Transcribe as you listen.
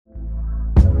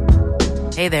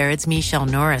Hey there, it's Michelle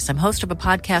Norris. I'm host of a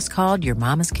podcast called Your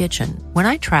Mama's Kitchen. When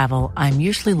I travel, I'm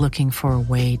usually looking for a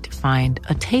way to find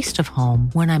a taste of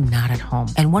home when I'm not at home.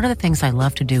 And one of the things I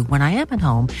love to do when I am at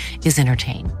home is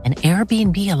entertain. And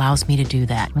Airbnb allows me to do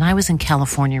that. When I was in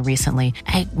California recently,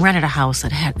 I rented a house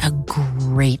that had a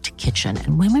great kitchen.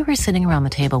 And when we were sitting around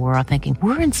the table, we were all thinking,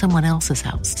 we're in someone else's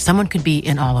house. Someone could be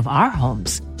in all of our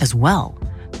homes as well.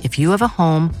 If you have a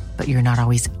home, but you're not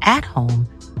always at home,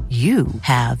 you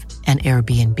have an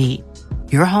Airbnb.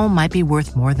 Your home might be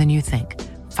worth more than you think.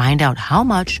 Find out how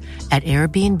much at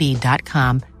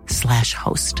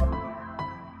airbnb.com/host.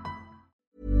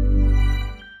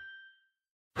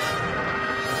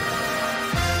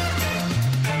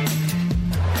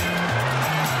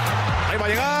 Ahí va a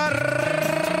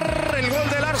llegar el gol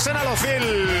del Arsenal.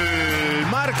 Özil.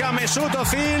 Marca Mesut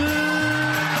Özil.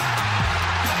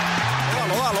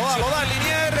 Lo da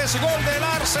Liniers, gol del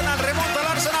Arsenal, remonta el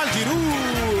Arsenal,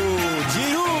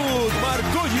 Giroud,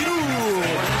 marcó Giroud.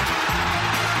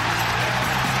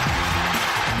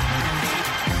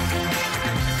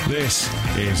 This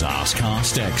is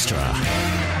Arscast Extra.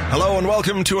 Hello and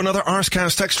welcome to another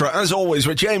Arscast Extra. As always,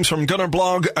 with James from Gunner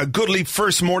Blog. A goodly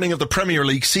first morning of the Premier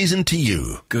League season to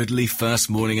you. Goodly first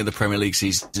morning of the Premier League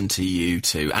season to you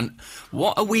too. And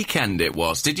what a weekend it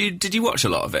was. Did you watch a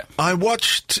lot of it? I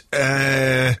watched,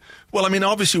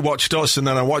 obviously watched us, and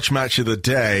then I watched Match of the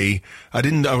Day.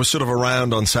 I was sort of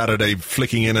around on Saturday,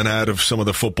 flicking in and out of some of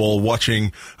the football,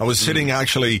 watching. I was sitting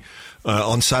actually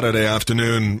on Saturday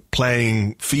afternoon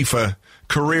playing FIFA,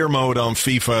 career mode on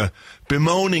FIFA,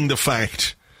 bemoaning the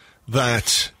fact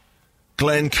that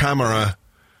Glenn Kamara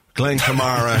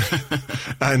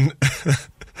and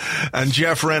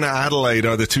Jeff Renna-Adelaide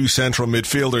are the two central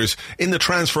midfielders. In the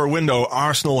transfer window,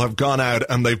 Arsenal have gone out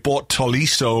and they've bought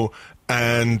Tolisso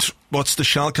and what's the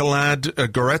Schalke lad,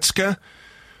 Goretzka?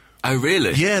 Oh,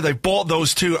 really? Yeah, they bought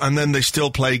those two, and then they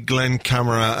still play Glenn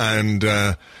Kamara and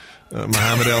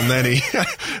Mohamed El Neni.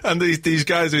 And these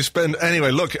guys who spend...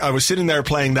 Anyway, look, I was sitting there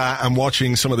playing that and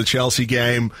watching some of the Chelsea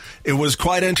game. It was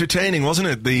quite entertaining, wasn't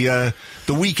it? The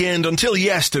weekend until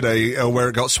yesterday, where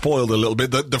it got spoiled a little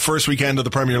bit, the first weekend of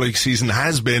the Premier League season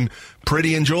has been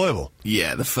pretty enjoyable.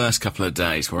 Yeah, the first couple of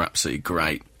days were absolutely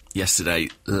great. Yesterday,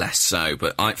 less so.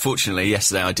 But fortunately,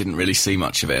 yesterday I didn't really see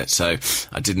much of it, so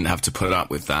I didn't have to put up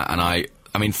with that. And I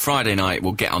mean, Friday night,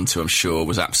 we'll get onto, I'm sure,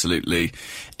 was absolutely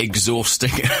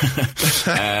exhausting.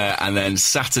 And then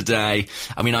Saturday,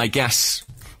 I mean, I guess,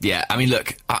 yeah, I mean,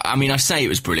 look, I say it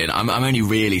was brilliant. I'm only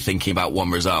really thinking about one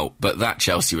result, but that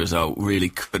Chelsea result really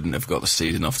couldn't have got the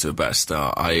season off to a better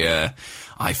start.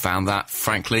 I found that,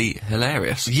 frankly,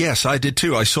 hilarious. Yes, I did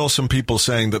too. I saw some people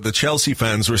saying that the Chelsea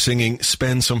fans were singing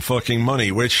 "Spend Some Fucking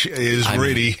Money," which is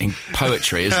really... in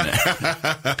poetry, isn't it?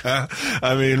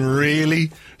 I mean,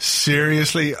 really?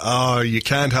 Seriously? Oh, you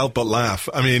can't help but laugh.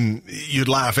 I mean, you'd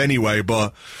laugh anyway,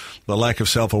 but the lack of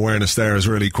self-awareness there is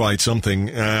really quite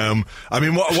something. I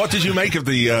mean, what did you make of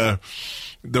the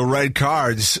red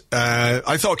cards?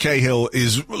 I thought Cahill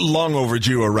is long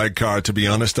overdue a red card, to be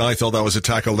honest. I thought that was a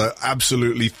tackle that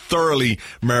absolutely, thoroughly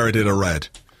merited a red.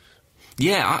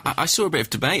 Yeah, I saw a bit of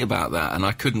debate about that, and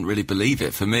I couldn't really believe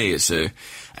it. For me, it's a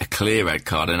clear red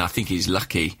card, and I think he's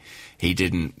lucky he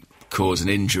didn't cause an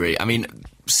injury. I mean,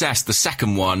 Cesc, the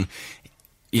second one,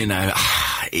 you know,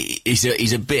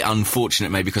 he's a bit unfortunate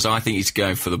maybe, because I think he's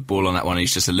going for the ball on that one.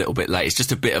 He's just a little bit late. It's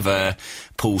just a bit of a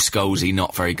Paul Scholesy,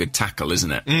 not very good tackle,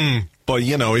 isn't it? But,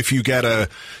 you know, if you get a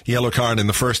yellow card in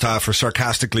the first half for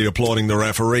sarcastically applauding the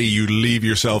referee, you leave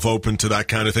yourself open to that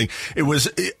kind of thing. It was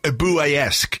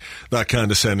Eboué-esque, that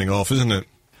kind of sending off, isn't it?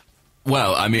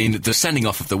 Well, I mean, the sending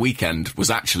off of the weekend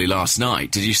was actually last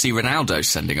night. Did you see Ronaldo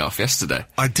sending off yesterday?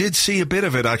 I did see a bit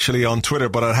of it, actually, on Twitter,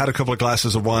 but I had a couple of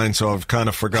glasses of wine, so I've kind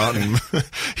of forgotten.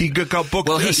 He got booked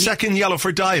a second yellow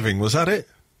for diving, was that it?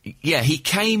 Yeah, he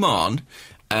came on,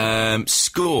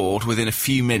 scored within a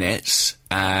few minutes,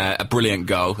 a brilliant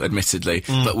goal, admittedly,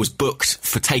 but was booked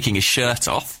for taking his shirt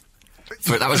off.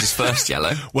 That was his first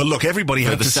yellow. Well, look, everybody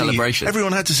had to celebration.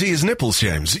 Everyone had to see his nipples,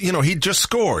 James. You know, he'd just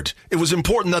scored. It was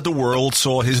important that the world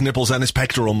saw his nipples and his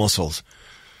pectoral muscles.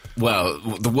 Well,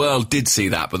 the world did see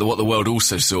that, but what the world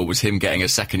also saw was him getting a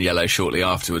second yellow shortly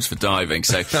afterwards for diving.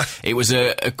 So it was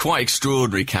a quite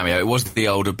extraordinary cameo. It wasn't the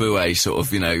old Eboué sort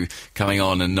of, you know, coming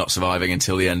on and not surviving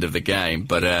until the end of the game.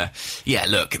 But, yeah,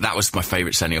 look, that was my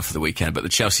favourite sending off of the weekend, but the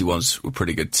Chelsea ones were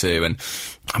pretty good too. And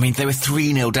I mean, they were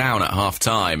 3-0 down at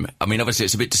half-time. I mean, obviously,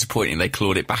 it's a bit disappointing. They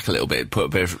clawed it back a little bit, put a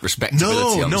bit of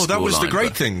respectability on the scoreline. No, that was the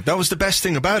great thing. That was the best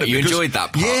thing about it. You enjoyed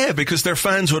that part? Yeah, because their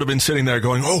fans would have been sitting there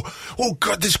going, oh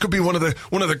God, this could be one of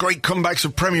the great comebacks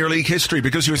of Premier League history,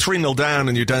 because you're 3-0 down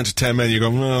and you're down to 10 men. You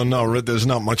go, no, there's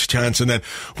not much chance. And then,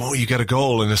 you get a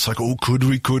goal, and it's like, could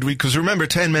we? Because remember,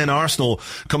 10 men Arsenal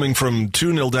coming from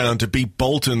 2-0 down to beat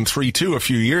Bolton 3-2 a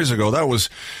few years ago. That was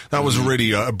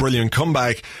really a brilliant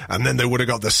comeback. And then they would have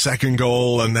got the second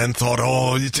goal, and then thought,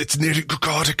 it's nearly,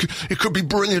 God, it could be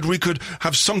brilliant. We could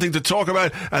have something to talk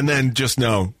about. And then just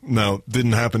no,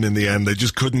 didn't happen in the end. They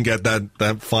just couldn't get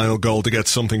that final goal to get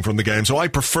something from the game. So I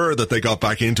prefer that they got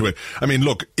back into it. I mean,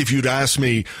 look, if you'd asked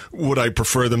me, would I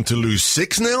prefer them to lose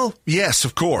 6-0? Yes,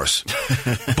 of course.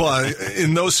 But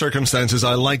in those circumstances,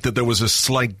 I like that there was a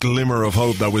slight glimmer of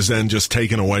hope that was then just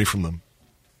taken away from them.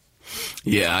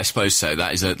 Yeah, I suppose so.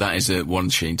 That is a one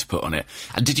sheen to put on it.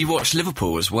 And did you watch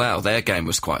Liverpool as well? Their game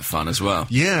was quite fun as well.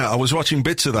 Yeah, I was watching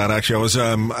bits of that, actually. I was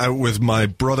out with my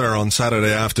brother on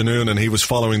Saturday afternoon, and he was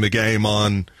following the game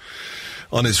on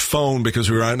his phone because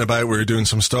we were out and about. We were doing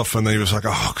some stuff, and he was like,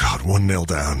 oh, God, 1-0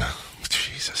 down.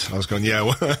 Jesus. I was going,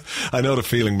 I know the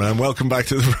feeling, man. Welcome back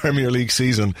to the Premier League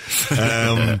season.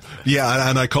 Yeah,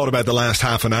 and I caught about the last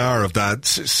half an hour of that.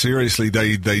 Seriously,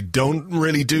 they don't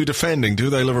really do defending, do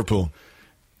they, Liverpool?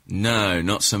 No,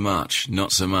 not so much,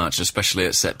 especially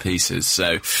at set pieces.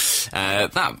 So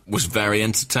that was very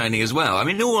entertaining as well. I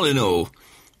mean, all in all,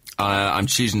 I'm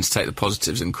choosing to take the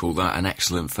positives and call that an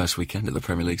excellent first weekend of the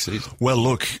Premier League season. Well,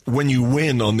 look, when you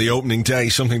win on the opening day,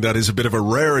 something that is a bit of a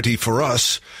rarity for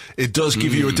us, it does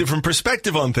give you a different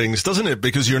perspective on things, doesn't it?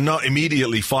 Because you're not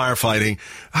immediately firefighting.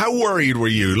 How worried were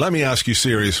you? Let me ask you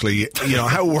seriously.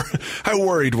 How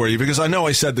worried were you? Because I know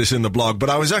I said this in the blog,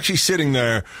 but I was actually sitting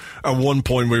there at one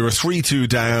point. We were 3-2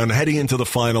 down, heading into the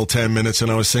final 10 minutes, and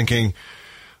I was thinking,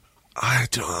 I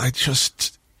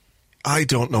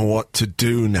don't know what to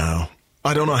do now.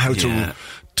 I don't know how to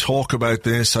talk about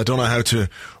this. I don't know how to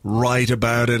write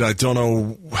about it. I don't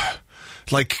know,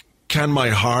 can my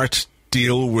heart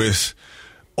deal with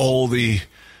all the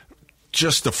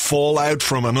fallout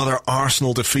from another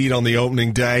Arsenal defeat on the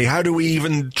opening day? How do we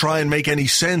even try and make any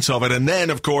sense of it? And then,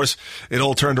 of course, it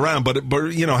all turned around. But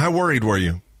how worried were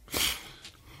you?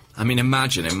 I mean,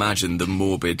 imagine the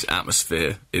morbid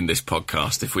atmosphere in this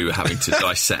podcast if we were having to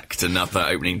dissect another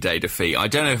opening day defeat. I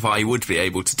don't know if I would be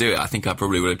able to do it. I think I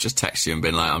probably would have just texted you and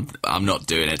been like, I'm not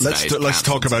doing it today. Let's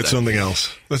talk about something else.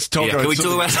 Can we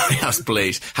talk about something else,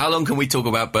 please? How long can we talk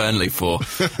about Burnley for?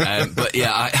 But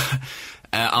yeah,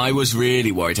 I was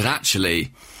really worried. And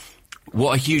actually,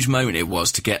 what a huge moment it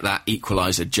was to get that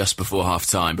equaliser just before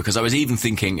half-time, because I was even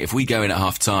thinking, if we go in at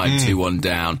half-time 2-1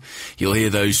 down, you'll hear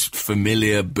those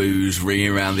familiar boos ringing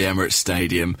around the Emirates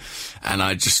Stadium, and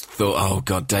I just thought, oh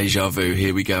God, deja vu,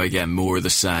 here we go again, more of the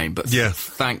same. But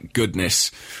thank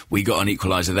goodness we got an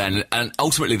equaliser then, and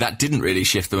ultimately that didn't really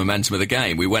shift the momentum of the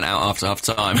game. We went out after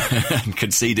half-time and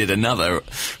conceded another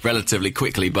relatively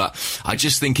quickly, but I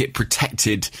just think it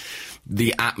protected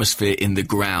the atmosphere in the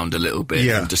ground a little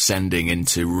bit from descending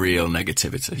into real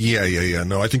negativity. Yeah.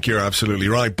 No, I think you're absolutely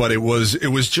right. But it was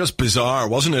just bizarre,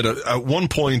 wasn't it? At one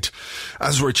point,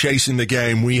 as we're chasing the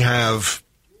game, we have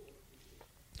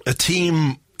a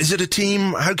team. Is it a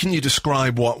team? How can you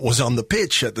describe what was on the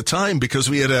pitch at the time? Because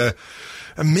we had a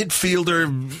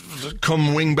midfielder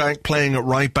come wing back playing at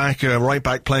right back, a right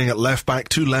back playing at left back,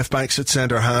 two left backs at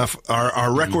centre half,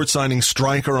 our record signing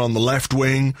striker on the left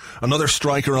wing, another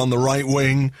striker on the right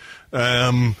wing,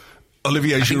 Olivier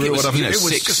Giroud, whatever. It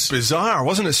was just bizarre,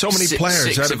 wasn't it? So many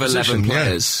players out of position. 11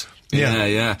 players.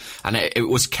 Yeah. And it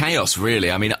was chaos,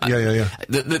 really. I mean,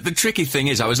 the tricky thing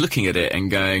is, I was looking at it and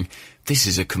going, this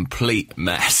is a complete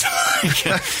mess.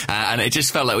 And it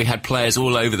just felt like we had players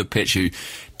all over the pitch who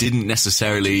didn't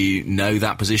necessarily know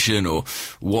that position or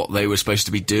what they were supposed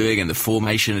to be doing, and the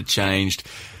formation had changed.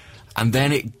 And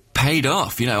then it paid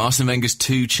off. Arsene Wenger's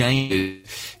 2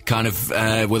 changes kind of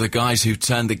were the guys who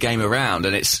turned the game around.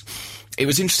 And it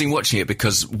was interesting watching it,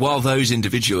 because while those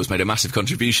individuals made a massive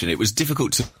contribution, it was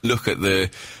difficult to look at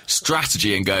the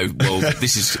strategy and go, well,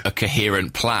 this is a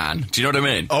coherent plan. Do you know what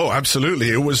I mean? Oh, absolutely.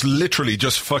 It was literally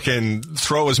just fucking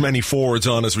throw as many forwards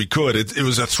on as we could. It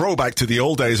was a throwback to the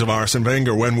old days of Arsene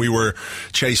Wenger when we were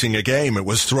chasing a game. It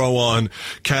was throw on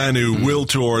Kanu,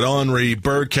 Wiltord, Henry,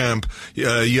 Bergkamp,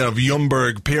 you have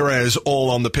Ljungberg, Pires all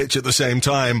on the pitch at the same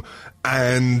time,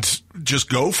 and just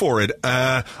go for it.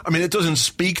 I mean, it doesn't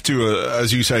speak to,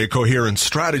 as you say, a coherent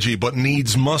strategy, but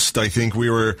needs must. I think we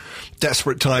were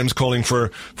desperate times calling for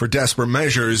desperate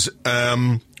measures.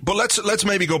 But let's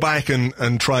maybe go back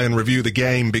and try and review the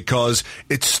game, because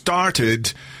it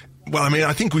started Well, I mean,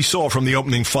 I think we saw from the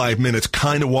opening 5 minutes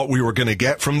kind of what we were going to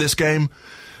get from this game.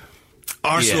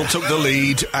 Arsenal took the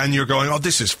lead, and you're going, oh,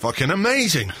 this is fucking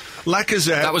amazing.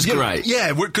 Lacazette. That was great.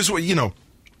 Yeah, because, you know,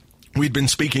 we'd been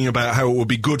speaking about how it would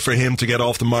be good for him to get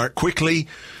off the mark quickly,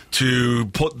 to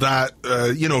put that,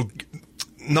 you know,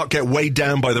 not get weighed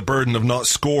down by the burden of not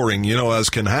scoring, you know, as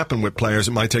can happen with players.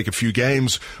 It might take a few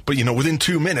games, but, you know, within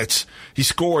 2 minutes, he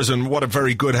scores, and what a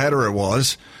very good header it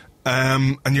was.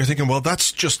 And you're thinking, well,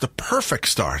 that's just the perfect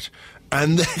start.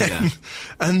 And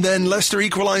then Leicester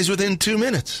equalised within 2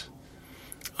 minutes.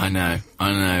 I know.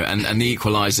 And the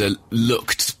equaliser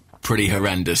looked pretty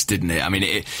horrendous, didn't it? I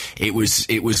mean, it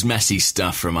was messy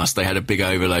stuff from us. They had a big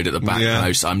overload at the back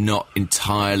post. I'm not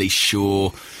entirely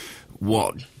sure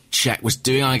what Cech was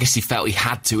doing. I guess he felt he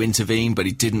had to intervene, but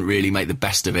he didn't really make the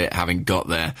best of it, having got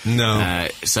there. No.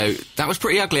 So that was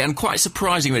pretty ugly and quite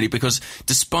surprising, really, because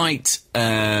despite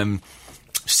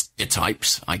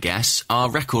stereotypes, I guess, our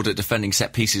record at defending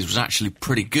set pieces was actually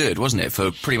pretty good, wasn't it,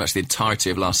 for pretty much the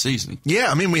entirety of last season?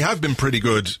 Yeah, I mean, we have been pretty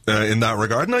good in that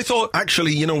regard, and I thought,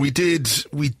 actually, you know, we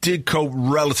did cope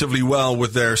relatively well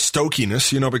with their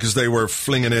stokiness, you know, because they were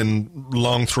flinging in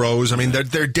long throws. I mean,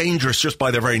 they're dangerous just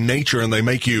by their very nature, and they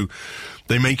make you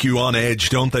on edge,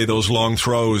 don't they, those long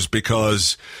throws,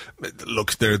 because,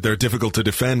 look, they're difficult to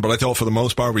defend, but I thought for the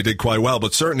most part we did quite well.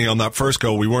 But certainly on that first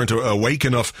goal, we weren't awake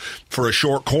enough for a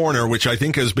short corner, which I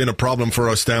think has been a problem for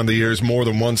us down the years more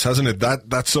than once, hasn't it?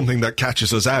 That's something that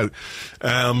catches us out.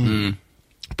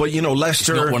 But, you know,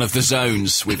 Leicester... It's not one of the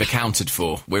zones we've accounted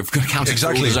for. We've accounted for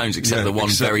all the zones except the one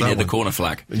very near the corner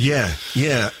flag. Yeah.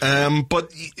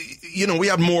 But, you know, we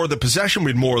had more of the possession,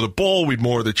 we had more of the ball, we had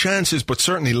more of the chances, but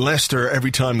certainly Leicester,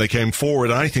 every time they came forward,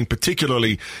 I think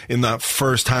particularly in that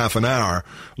first half an hour,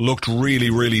 looked really,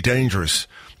 really dangerous.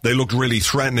 They looked really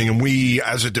threatening, and we,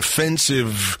 as a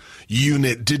defensive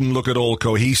unit, didn't look at all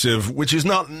cohesive, which is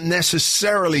not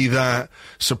necessarily that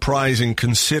surprising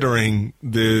considering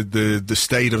the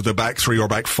state of the back three or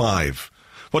back five.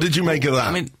 What did you make of that?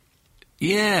 I mean,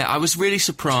 yeah, I was really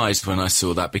surprised when I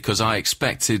saw that, because I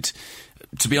expected...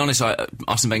 To be honest,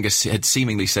 Arsene Wenger had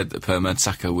seemingly said that Per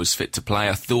Mertesacker was fit to play.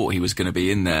 I thought he was going to be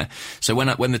in there. So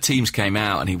when the teams came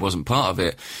out and he wasn't part of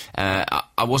it,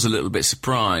 I was a little bit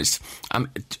surprised.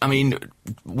 I mean,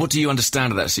 what do you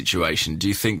understand of that situation? Do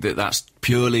you think that that's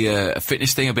purely a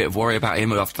fitness thing, a bit of worry about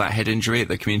him after that head injury at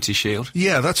the Community Shield?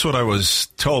 Yeah, that's what I was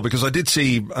told, because I did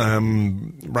see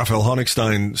Raphael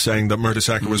Honigstein saying that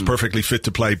Mertesacker was perfectly fit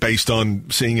to play based on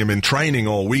seeing him in training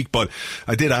all week, but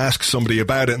I did ask somebody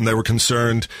about it and they were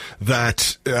concerned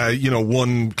that,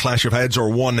 one clash of heads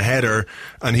or one header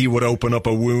and he would open up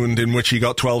a wound in which he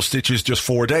got 12 stitches just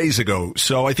 4 days ago.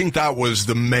 So I think that was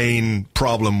the main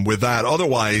problem with that.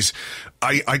 Otherwise,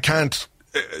 I can't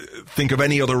think of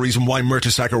any other reason why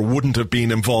Mertesacker wouldn't have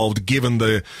been involved, given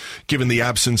the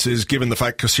absences, given the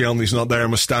fact Koscielny's not there,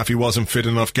 Mustafi wasn't fit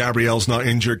enough, Gabriel's not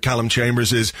injured, Callum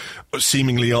Chambers is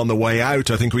seemingly on the way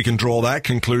out. I think we can draw that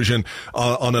conclusion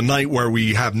on a night where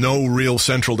we have no real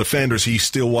central defenders. He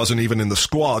still wasn't even in the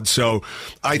squad, so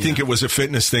I think it was a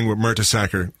fitness thing with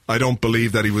Mertesacker. I don't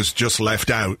believe that he was just left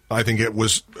out. I think it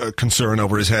was a concern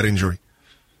over his head injury.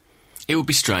 It would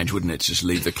be strange, wouldn't it, to just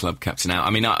leave the club captain out?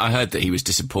 I mean, I heard that he was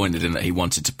disappointed in that he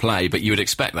wanted to play, but you would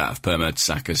expect that of Per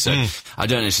Mertesacker, so I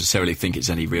don't necessarily think it's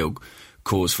any real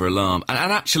cause for alarm. And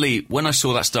actually, when I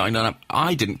saw that starting lineup,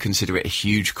 I didn't consider it a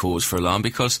huge cause for alarm,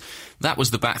 because that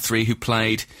was the back three who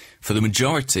played for the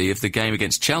majority of the game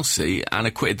against Chelsea and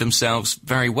acquitted themselves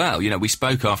very well. You know, we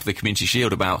spoke after the Community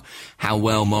Shield about how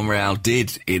well Monreal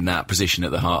did in that position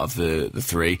at the heart of the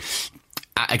three.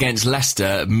 Against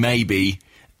Leicester, maybe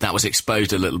that was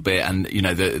exposed a little bit, and, you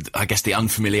know, I guess the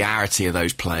unfamiliarity of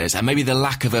those players, and maybe the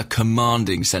lack of a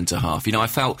commanding centre-half. You know, I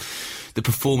felt the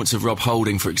performance of Rob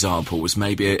Holding, for example, was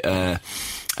maybe a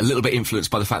little bit influenced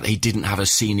by the fact that he didn't have a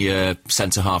senior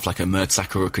centre-half like a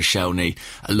Mertesacker or a Koscielny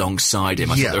alongside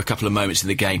him. I thought there were a couple of moments in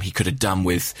the game he could have done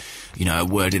with, you know, a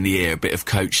word in the ear, a bit of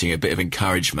coaching, a bit of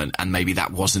encouragement, and maybe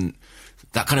that wasn't...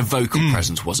 That kind of vocal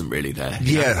presence wasn't really there.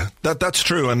 Yeah, that's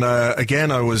true. And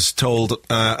again, I was told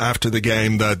after the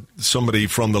game that somebody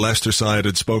from the Leicester side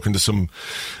had spoken to some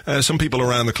people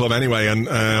around the club anyway,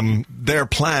 and their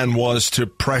plan was to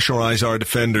pressurise our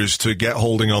defenders to get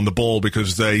Holding on the ball,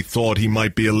 because they thought he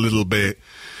might be a little bit,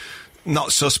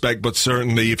 not suspect, but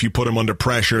certainly if you put him under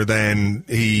pressure, then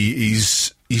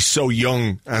he's he's so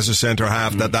young as a centre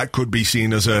half that could be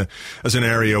seen as an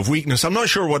area of weakness. I'm not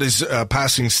sure what his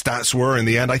passing stats were in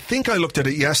the end. I think I looked at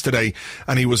it yesterday,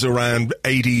 and he was around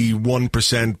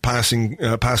 81%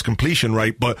 pass completion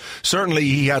rate. But certainly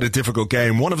he had a difficult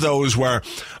game. One of those where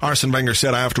Arsene Wenger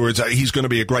said afterwards that he's going to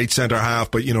be a great centre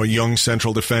half, but young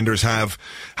central defenders have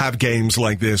games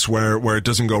like this where it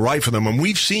doesn't go right for them. And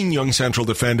we've seen young central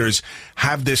defenders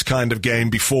have this kind of game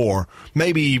before.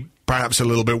 Maybe perhaps a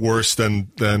little bit worse than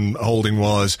Holding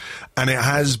was, and it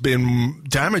has been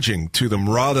damaging to them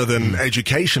rather than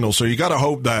educational. So you got to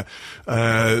hope that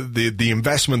the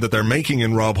investment that they're making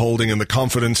in Rob Holding and the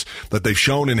confidence that they've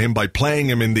shown in him by playing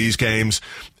him in these games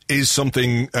is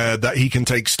something that he can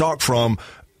take stock from.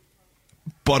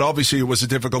 But obviously it was a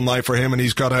difficult night for him, and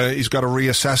he's got to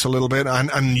reassess a little bit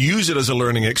and use it as a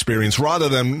learning experience rather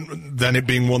than it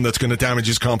being one that's going to damage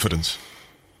his confidence.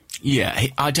 Yeah,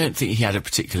 I don't think he had a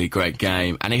particularly great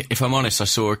game. And if I'm honest, I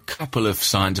saw a couple of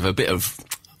signs of a bit of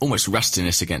almost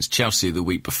rustiness against Chelsea the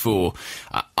week before.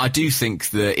 I do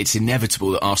think that it's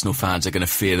inevitable that Arsenal fans are going to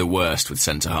fear the worst with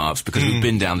centre-halves because we've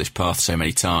been down this path so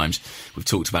many times. We've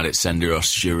talked about it, Senderos,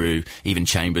 Giroud, even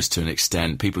Chambers to an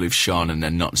extent, people who've shone and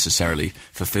then not necessarily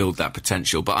fulfilled that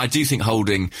potential. But I do think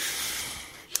Holding,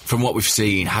 from what we've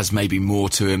seen, has maybe more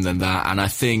to him than that. And I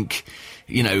think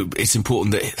it's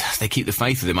important that they keep the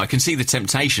faith with him. I can see the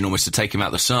temptation almost to take him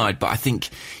out the side, but I think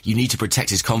you need to protect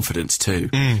his confidence too.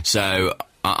 So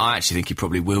I actually think he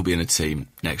probably will be in a team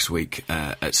next week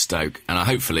at Stoke, and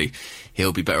hopefully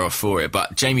he'll be better off for it.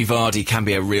 But Jamie Vardy can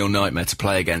be a real nightmare to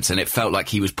play against, and it felt like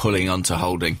he was pulling onto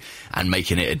Holding and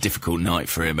making it a difficult night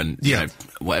for him. And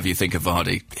whatever you think of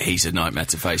Vardy, he's a nightmare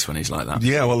to face when he's like that.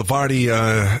 Yeah, well,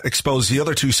 Vardy exposed the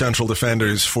other two central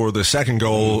defenders for the second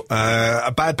goal.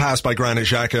 A bad pass by Granit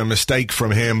Xhaka, a mistake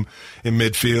from him in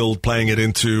midfield, playing it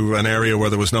into an area where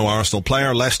there was no Arsenal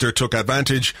player. Leicester took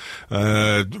advantage.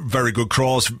 Very good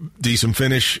cross, decent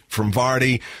finish from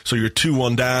Vardy. So you're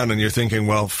 2-1 down, and you're thinking,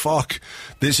 well, fuck,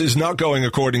 this is not going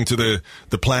according to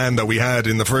the plan that we had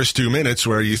in the first 2 minutes,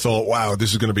 where you thought, wow,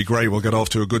 this is going to be great, we'll get off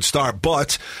to a good start.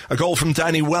 But a goal from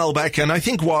Danny Welbeck, and I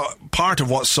think part of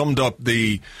what summed up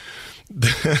the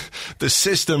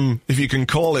system, if you can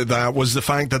call it that, was the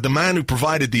fact that the man who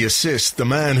provided the assist, the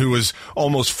man who was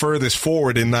almost furthest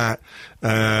forward in that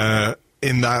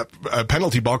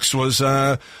penalty box, was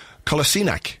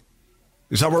Kolasinac.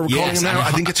 Is that what we're calling him now?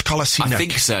 I think it's Kolasinac. I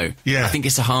think so. Yeah. I think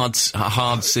it's a hard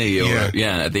C or at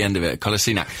the end of it,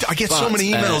 Kolasinac. I get so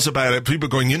many emails about it. People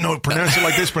going, pronounce it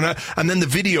like this, and then the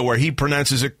video where he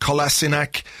pronounces it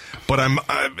Kolasinac. But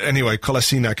anyway,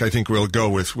 Kolasinac I think we'll go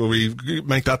with. Will we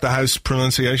make that the house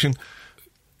pronunciation?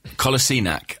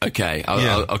 Kolasinac. Okay,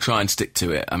 I'll try and stick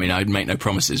to it. I mean, I'd make no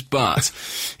promises, but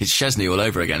it's Chesney all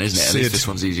over again, isn't it? At least this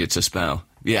one's easier to spell.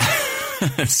 Yeah.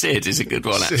 Sid is a good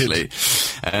one, actually.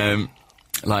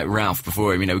 Like Ralph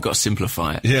before him, we've got to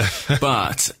simplify it. Yeah.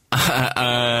 But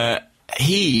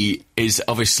he is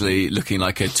obviously looking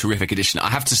like a terrific addition. I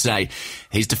have to say,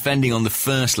 his defending on the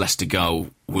first Leicester goal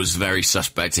was very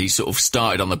suspect. He sort of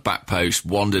started on the back post,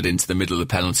 wandered into the middle of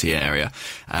the penalty area,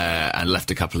 and left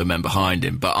a couple of men behind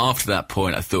him. But after that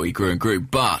point, I thought he grew and grew.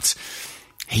 But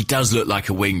he does look like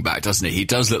a wing-back, doesn't he? He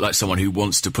does look like someone who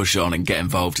wants to push on and get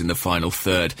involved in the final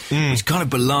third, which kind of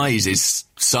belies his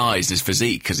size and his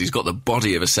physique, because he's got the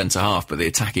body of a centre-half but the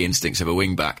attacking instincts of a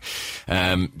wing-back.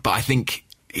 But I think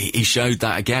he showed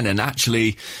that again, and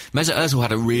actually Mesut Ozil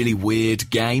had a really weird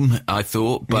game, I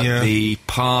thought, but the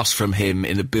pass from him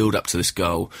in the build-up to this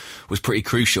goal was pretty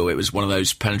crucial. It was one of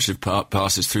those penetrative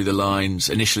passes through the lines,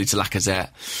 initially to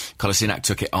Lacazette. Kolasinac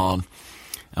took it on,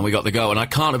 and we got the goal. And I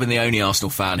can't have been the only Arsenal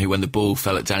fan who, when the ball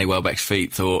fell at Danny Welbeck's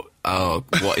feet, thought, oh,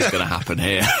 what is going to happen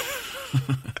here?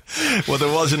 Well,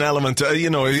 there was an element,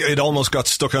 it almost got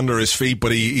stuck under his feet,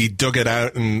 but he dug it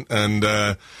out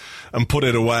and put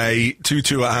it away.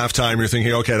 2-2 at half-time. You're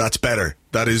thinking, okay, that's better.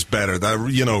 That is better.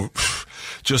 That,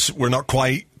 just we're not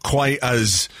quite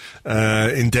as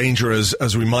in danger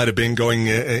as we might have been going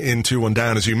in 2-1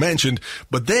 down, as you mentioned.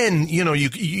 But then,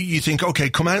 you think, okay,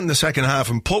 come out in the second half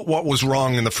and put what was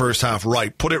wrong in the first half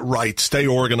right. Put it right. Stay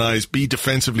organised. Be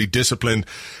defensively disciplined.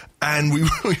 And we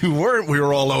weren't. We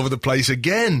were all over the place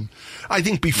again. I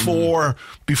think before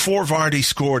Vardy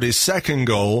scored his second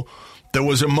goal, there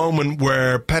was a moment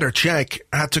where Petr Cech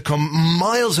had to come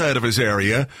miles out of his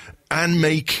area and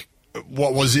make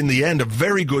what was in the end a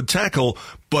very good tackle,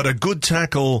 but a good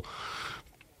tackle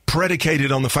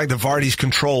predicated on the fact that Vardy's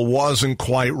control wasn't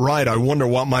quite right. I wonder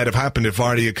what might have happened if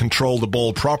Vardy had controlled the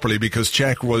ball properly, because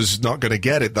Cech was not going to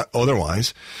get it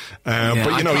otherwise. But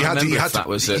he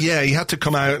had to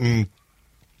come out and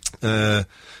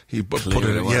he put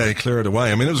it away. Yeah, he cleared it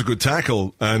away. I mean, it was a good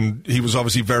tackle, and he was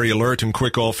obviously very alert and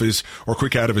quick out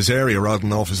of his area rather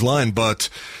than off his line. But,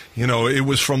 you know, it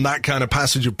was from that kind of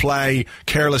passage of play,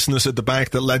 carelessness at the back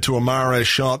that led to a Mahrez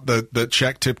shot that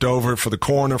Czech tipped over for the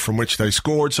corner from which they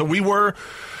scored. So we were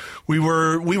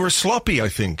sloppy, I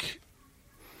think.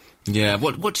 Yeah,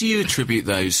 what do you attribute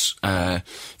those,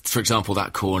 for example,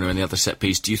 that corner and the other set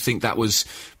piece? Do you think that was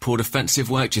poor defensive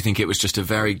work? Do you think it was just a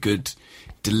very good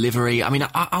delivery? I mean,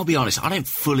 I'll be honest, I don't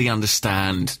fully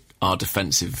understand our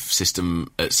defensive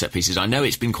system at set pieces. I know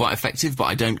it's been quite effective, but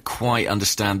I don't quite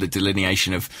understand the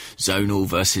delineation of zonal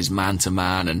versus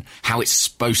man-to-man and how it's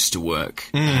supposed to work.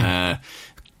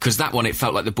 Because that one, it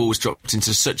felt like the ball was dropped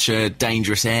into such a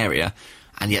dangerous area,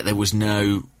 and yet there was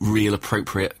no real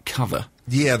appropriate cover.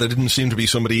 Yeah, there didn't seem to be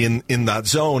somebody in that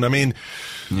zone. I mean,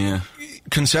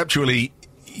 conceptually,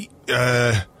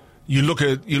 you look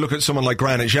at someone like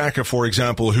Granit Xhaka, for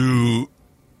example, who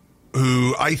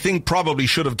I think probably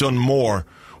should have done more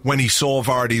when he saw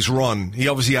Vardy's run. He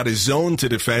obviously had his zone to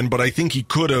defend, but I think he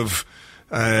could have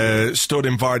stood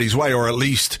in Vardy's way, or at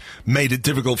least made it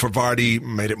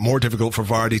more difficult for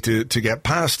Vardy to get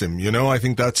past him. You know, I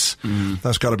think that's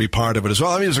got to be part of it as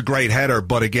well. I mean, it was a great header,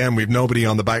 but again, we've nobody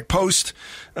on the back post,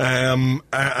 and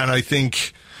I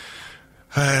think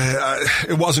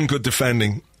it wasn't good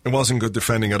defending. It wasn't good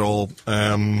defending at all.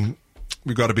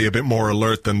 We've got to be a bit more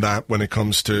alert than that when it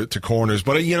comes to corners.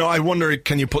 But, you know, I wonder,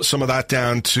 can you put some of that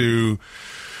down to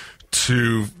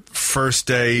first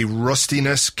day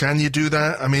rustiness? Can you do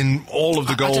that? I mean, all of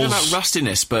the goals... I don't know about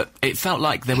rustiness, but it felt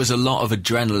like there was a lot of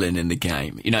adrenaline in the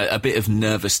game. You know, a bit of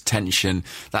nervous tension,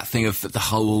 that thing of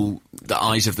the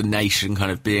eyes of the nation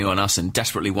kind of being on us and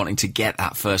desperately wanting to get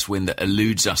that first win that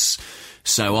eludes us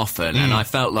so often. And I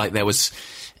felt like there was...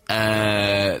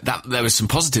 that there was some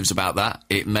positives about that.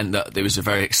 It meant that there was a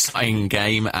very exciting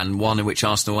game, and one in which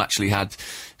Arsenal actually had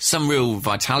some real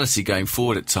vitality going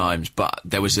forward at times, but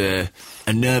there was a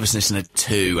nervousness and a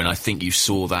two, and I think you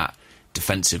saw that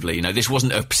defensively. You know, this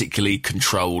wasn't a particularly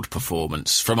controlled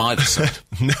performance from either side.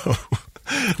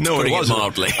 No, it wasn't.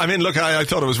 Mildly. I mean, look, I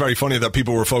thought it was very funny that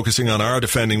people were focusing on our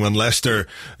defending when Leicester,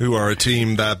 who are a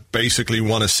team that basically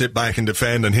want to sit back and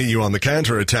defend and hit you on the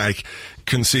counter-attack,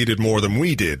 conceded more than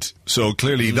we did. So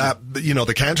clearly that, you know,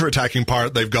 the counter-attacking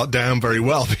part they've got down very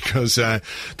well, because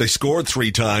they scored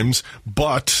 3 times,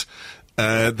 but...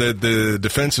 the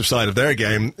defensive side of their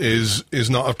game is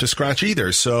not up to scratch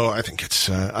either. So I think it's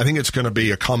going to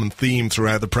be a common theme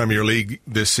throughout the Premier League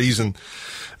this season.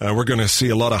 We're going to see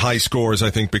a lot of high scores, I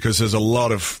think, because there's a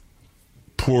lot of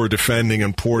poor defending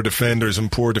and poor defenders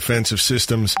and poor defensive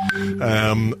systems,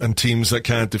 and teams that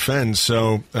can't defend.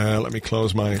 So let me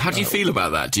close my... How do you feel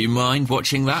about that? Do you mind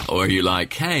watching that, or are you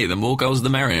like, hey, the more goals the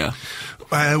merrier?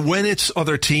 When it's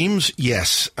other teams,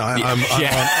 yes, I'm on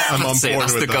board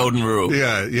that's with the that. golden rule.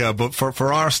 Yeah. But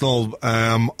for Arsenal,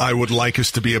 I would like us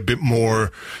to be a bit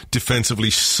more defensively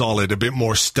solid, a bit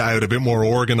more stout, a bit more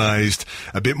organised,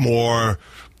 a bit more.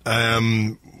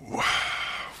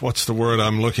 What's the word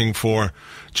I'm looking for?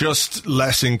 Just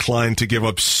less inclined to give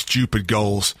up stupid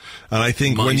goals. And I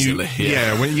think miserly,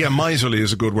 miserly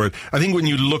is a good word. I think when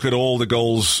you look at all the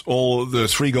goals, all the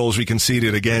 3 goals we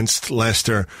conceded against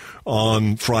Leicester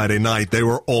on Friday night, they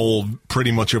were all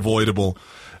pretty much avoidable.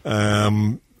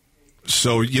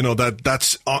 So, you know,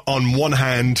 that's on one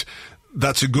hand,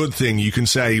 that's a good thing. You can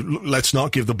say, let's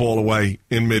not give the ball away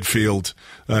in midfield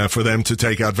for them to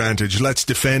take advantage. Let's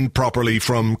defend properly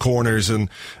from corners and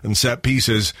set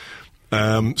pieces.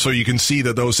 So you can see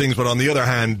that those things, but on the other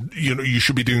hand, you know, you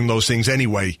should be doing those things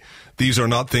anyway. These are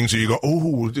not things where you go,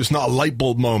 oh, it's not a light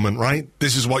bulb moment, right?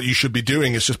 This is what you should be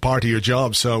doing. It's just part of your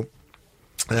job. So,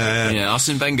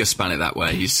 Arsene Wenger span it that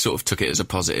way. He sort of took it as a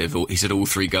positive. He said all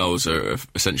 3 goals are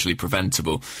essentially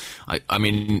preventable. I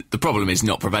mean, the problem is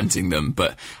not preventing them,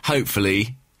 but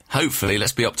hopefully,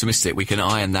 let's be optimistic, we can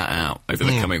iron that out over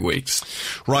the coming weeks.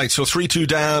 Right, so 3-2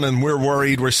 down, and we're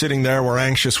worried, we're sitting there, we're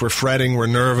anxious, we're fretting, we're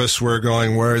nervous, we're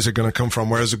going, where is it going to come from,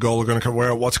 where's the goal going to come,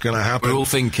 what's going to happen? We're all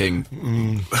thinking,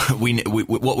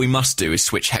 what we must do is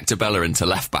switch Hector Bellerin to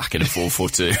left-back in a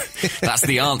 4-4-2. That's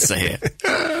the answer here.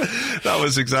 That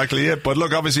was exactly it. But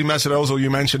look, obviously Mesut Ozil,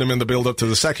 you mentioned him in the build-up to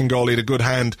the second goal. He had a good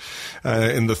hand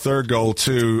in the third goal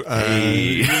too.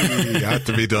 He had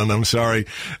to be done, I'm sorry.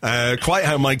 Quite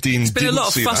how Mike Dean There's been didn't a lot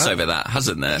of see fuss that. over that,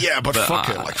 hasn't there? Yeah, but fuck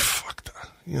it. Fuck that.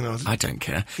 You know, I don't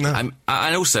care. No. And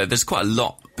also, there's quite a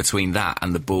lot between that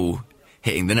and the ball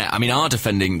hitting the net. I mean, our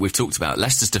defending, we've talked about,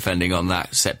 Leicester's defending on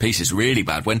that set piece is really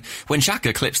bad. When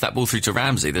Xhaka clips that ball through to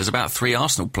Ramsey, there's about 3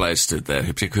 Arsenal players stood there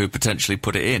who potentially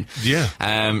put it in. Yeah.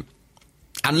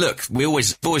 And look, we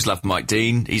always loved Mike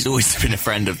Dean. He's always been a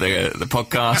friend of the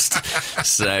podcast.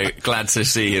 So glad to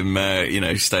see him,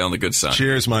 stay on the good side.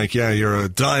 Cheers, Mike. Yeah, you're a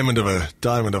diamond of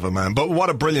a man. But what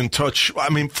a brilliant touch. I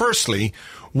mean, firstly,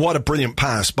 what a brilliant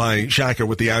pass by Xhaka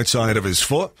with the outside of his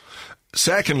foot.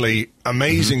 Secondly,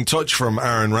 amazing touch from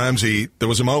Aaron Ramsey. There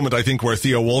was a moment, I think, where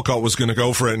Theo Walcott was going to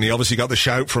go for it, and he obviously got the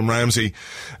shout from Ramsey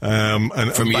and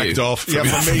backed off.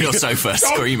 From your sofa,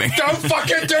 screaming. Don't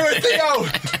fucking do it, Theo!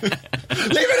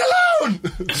 Leave it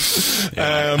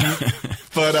alone!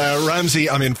 But Ramsey,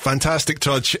 I mean, fantastic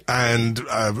touch and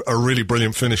a really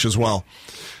brilliant finish as well.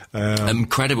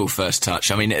 Incredible first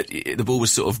touch. I mean, the ball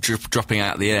was sort of dropping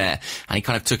out of the air, and he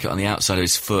kind of took it on the outside of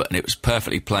his foot, and it was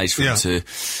perfectly placed for him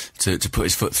to put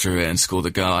his foot through it and score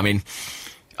the goal. I mean,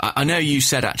 I know you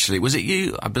said, actually, was it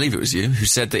you? I believe it was you who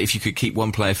said that if you could keep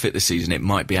one player fit this season, it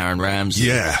might be Aaron Ramsey.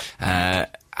 Yeah.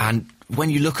 And when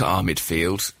you look at our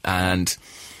midfield and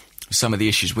some of the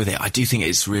issues with it, I do think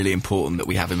it's really important that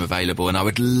we have him available. And I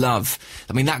would love,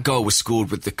 I mean, that goal was scored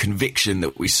with the conviction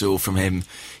that we saw from him,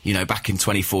 back in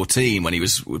 2014 when he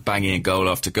was banging in goal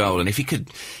after goal. And if he could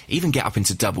even get up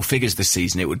into double figures this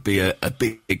season, it would be a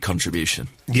big contribution.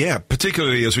 Yeah,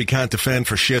 particularly as we can't defend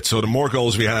for shit, so the more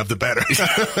goals we have, the better.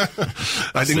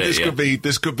 I think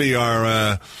this could be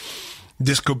our...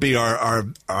 This could be our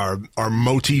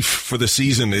motif for the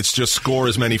season. It's just score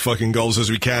as many fucking goals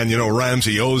as we can.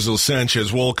 Ramsey, Ozil,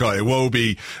 Sanchez, Walcott,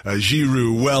 Iwobi,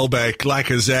 Giroud, Welbeck,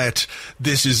 Lacazette.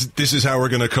 This is how we're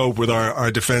going to cope with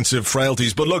our defensive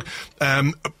frailties. But look,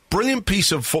 brilliant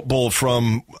piece of football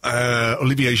from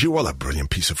Olivier Giroud. Well, a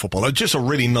brilliant piece of football. Just a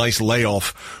really nice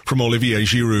layoff from Olivier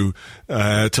Giroud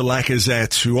to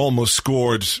Lacazette, who almost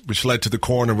scored, which led to the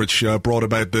corner, which brought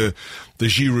about the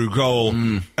Giroud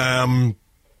goal.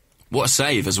 What a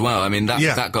save as well. I mean,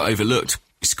 that got overlooked.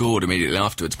 He scored immediately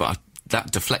afterwards, but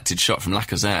that deflected shot from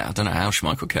Lacazette, I don't know how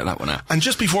Schmeichel kept that one out. And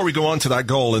just before we go on to that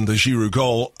goal and the Giroud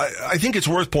goal, I think it's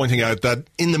worth pointing out that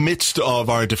in the midst of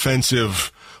our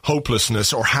defensive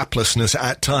hopelessness or haplessness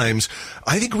at times,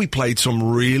 I think we played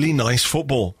some really nice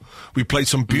football. We played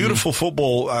some beautiful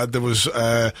football. There was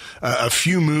a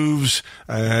few moves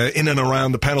in and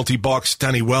around the penalty box.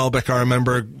 Danny Welbeck, I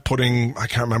remember I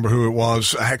can't remember who it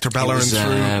was, Hector Bellerin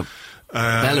through.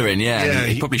 Bellerin, yeah.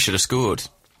 He probably should have scored.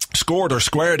 Scored or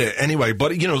squared it anyway,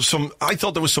 but I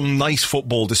thought there was some nice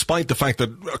football, despite the fact that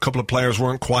a couple of players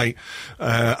weren't quite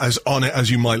as on it as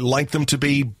you might like them to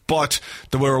be. But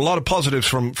there were a lot of positives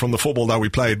from the football that we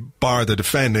played, bar the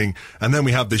defending, and then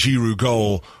we have the Giroud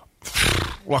goal.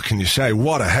 What can you say?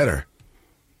 What a header!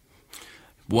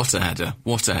 What a header.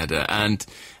 And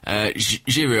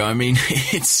Giroud, I mean,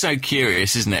 it's so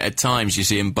curious, isn't it? At times you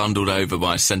see him bundled over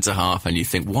by a centre-half and you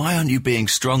think, why aren't you being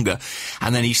stronger?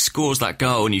 And then he scores that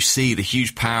goal and you see the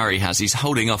huge power he has. He's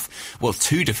holding off,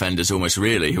 two defenders almost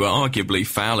really, who are arguably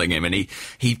fouling him. And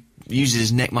he uses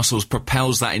his neck muscles,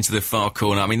 propels that into the far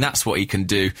corner. I mean, that's what he can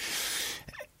do.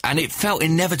 And it felt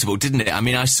inevitable, didn't it? I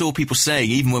mean, I saw people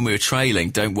saying, even when we were trailing,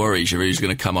 don't worry, Giroud's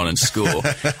going to come on and score.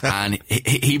 And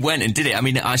he went and did it. I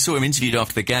mean, I saw him interviewed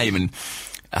after the game, and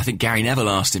I think Gary Neville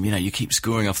asked him, you keep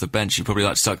scoring off the bench, you probably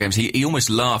like to start games. He almost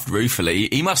laughed ruefully.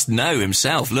 He must know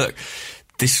himself, look,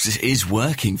 this is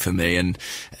working for me, and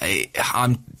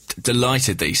I'm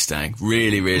delighted that he's staying.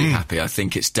 Really, really happy. I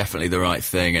think it's definitely the right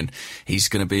thing, and he's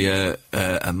going to be a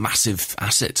massive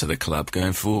asset to the club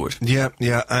going forward. Yeah.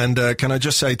 And can I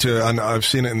just say and I've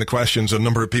seen it in the questions, a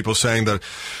number of people saying that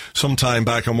some time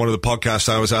back on one of the podcasts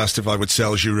I was asked if I would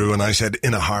sell Giroud, and I said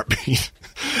in a heartbeat.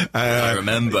 I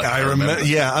remember.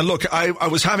 Yeah, and look, I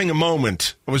was having a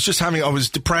moment. I was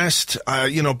depressed,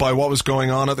 by what was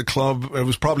going on at the club. It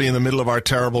was probably in the middle of our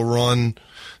terrible run,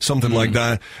 something like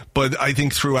that. But I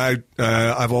think throughout,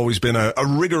 I've always been a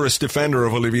rigorous defender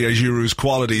of Olivier Giroud's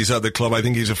qualities at the club. I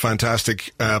think he's a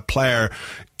fantastic player,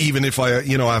 even if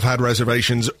I've had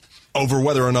reservations over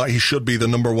whether or not he should be the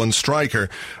number one striker.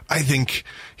 I think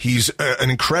he's an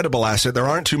incredible asset. There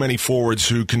aren't too many forwards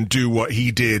who can do what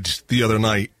he did the other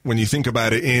night. When you think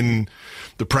about it, in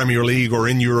the Premier League or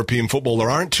in European football, there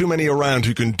aren't too many around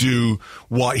who can do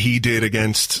what he did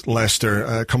against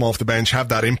Leicester, come off the bench, have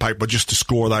that impact, but just to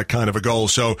score that kind of a goal.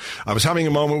 So I was having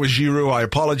a moment with Giroud. I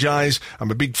apologise.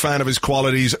 I'm a big fan of his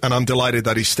qualities, and I'm delighted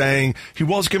that he's staying. He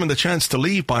was given the chance to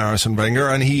leave by Arsene Wenger,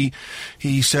 and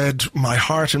he said, my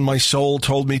heart and my soul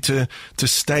told me to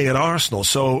stay at Arsenal.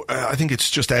 So I think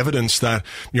it's just evidence that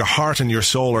your heart and your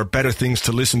soul are better things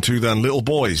to listen to than little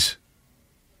boys.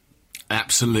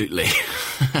 Absolutely.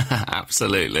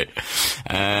 Absolutely.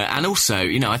 And also,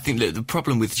 I think that the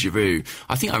problem with Giroud,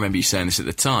 I think I remember you saying this at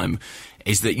the time,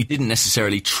 is that you didn't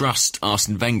necessarily trust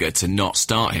Arsene Wenger to not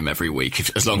start him every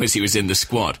week as long as he was in the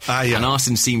squad. Yeah. And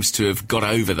Arsene seems to have got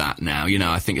over that now. You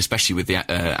know, I think especially with the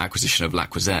acquisition of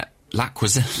Lacazette.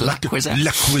 Lacazette,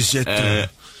 Lacazette.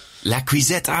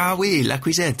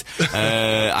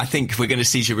 I think we're going to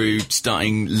see Giroud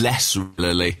starting less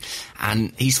regularly,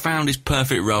 and he's found his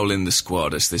perfect role in the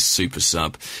squad as this super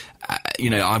sub. You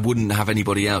know, I wouldn't have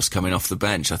anybody else coming off the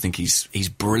bench. I think he's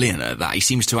brilliant at that. He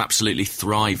seems to absolutely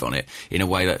thrive on it in a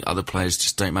way that other players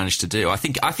just don't manage to do. I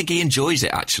think he enjoys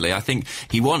it, actually. I think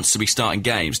he wants to be starting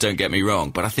games, don't get me wrong,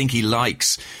 but I think he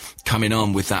likes coming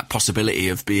on with that possibility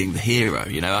of being the hero.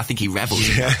 You know, I think he revels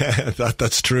in that.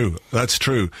 That's true. That's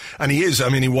true. And he is. I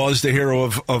mean, he was the hero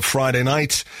of Friday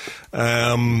night.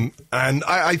 And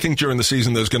I think during the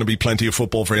season there's going to be plenty of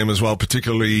football for him as well,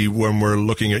 particularly when we're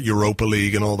looking at Europa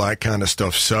League and all that kind of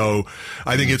stuff. So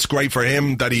I think it's great for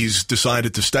him that he's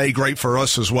decided to stay. Great for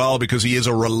us as well, because he is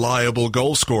a reliable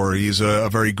goal scorer. He's a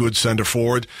very good centre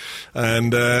forward.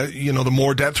 And, you know, the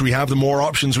more depth we have, the more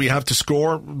options we have to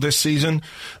score this season,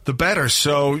 the better.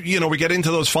 So, you know, we get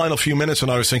into those final few minutes and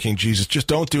I was thinking, Jesus, just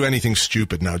don't do anything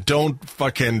stupid now. Don't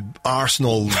fucking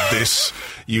Arsenal this,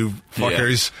 you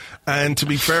fuckers. Yeah. And to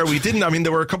be fair, we didn't. I mean,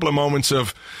 there were a couple of moments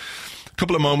of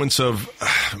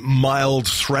mild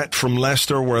threat from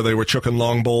Leicester where they were chucking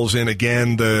long balls in.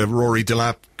 Again, the Rory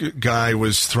Delap guy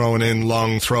was throwing in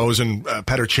long throws, and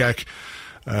Petr Cech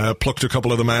plucked a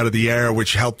couple of them out of the air,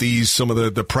 which helped ease some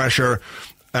of the pressure.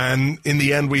 And in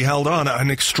the end, we held on.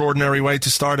 An extraordinary way to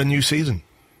start a new season.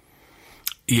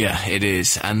 Yeah, it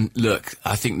is. And look,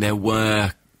 I think there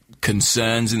were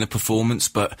concerns in the performance,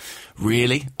 but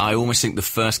really, I almost think the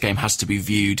first game has to be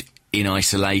viewed in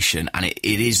isolation, and it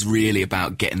is really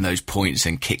about getting those points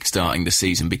and kick-starting the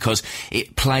season, because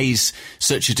it plays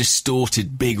such a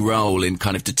distorted big role in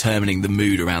kind of determining the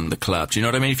mood around the club. Do you know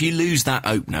what I mean? If you lose that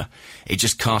opener, it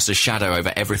just casts a shadow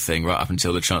over everything right up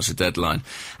until the transfer deadline.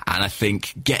 And I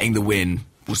think getting the win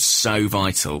was so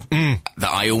vital that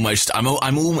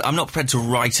I'm not prepared to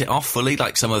write it off fully,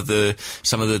 like some of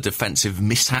the defensive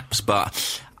mishaps,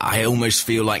 but I almost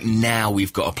feel like now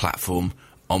we've got a platform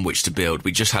on which to build.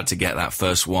 We just had to get that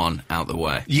first one out the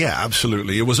way. Yeah,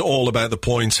 absolutely. It was all about the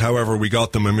points, however we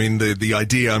got them. I mean, the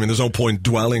idea, I mean, there's no point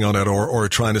dwelling on it or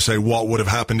trying to say what would have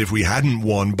happened if we hadn't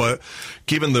won, but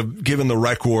given the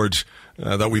record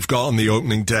that we've got on the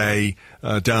opening day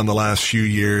down the last few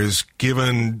years,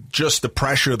 given just the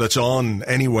pressure that's on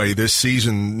anyway this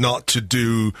season not to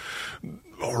do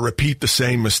or repeat the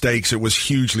same mistakes, it was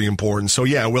hugely important. So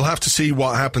yeah, we'll have to see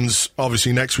what happens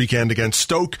obviously next weekend against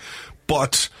Stoke,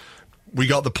 but we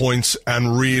got the points,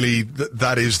 and really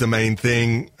that is the main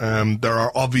thing. There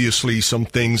are obviously some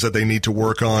things that they need to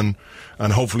work on,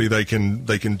 and hopefully they can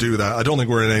do that. I don't think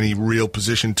we're in any real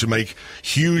position to make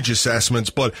huge assessments,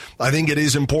 but I think it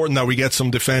is important that we get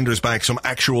some defenders back, some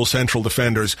actual central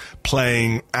defenders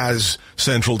playing as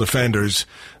central defenders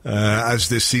as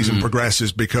this season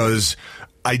progresses, because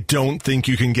I don't think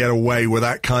you can get away with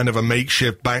that kind of a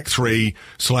makeshift back three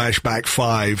 / back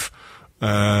five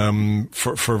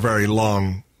for very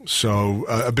long. So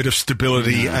a bit of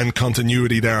stability and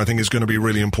continuity there, I think, is going to be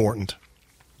really important.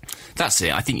 That's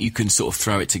it. I think you can sort of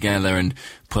throw it together and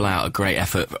pull out a great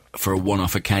effort for a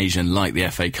one-off occasion like the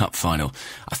FA Cup final.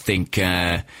 I think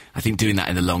doing that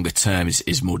in the longer term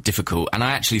is more difficult. And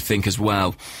I actually think as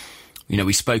well, you know,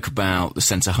 we spoke about the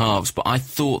centre-halves, but I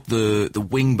thought the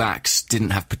wing-backs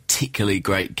didn't have particularly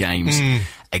great games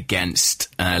against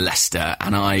Leicester,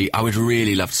 and I would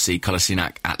really love to see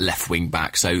Kolasinac at left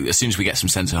wing-back. So as soon as we get some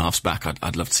centre-halves back,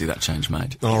 I'd love to see that change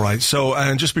made. All right, so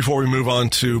and just before we move on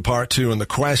to part two and the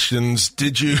questions,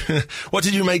 what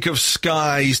did you make of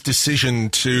Sky's decision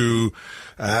to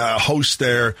host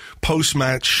their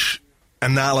post-match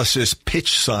analysis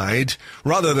pitch side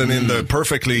rather than in the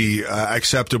perfectly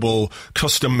acceptable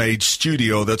custom-made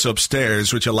studio that's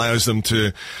upstairs, which allows them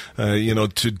to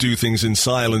to do things in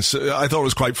silence? I thought it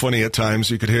was quite funny at times.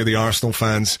 You could hear the Arsenal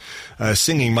fans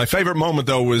singing. My favourite moment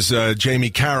though was Jamie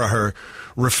Carragher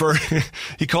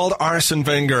he called Arsene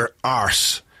Wenger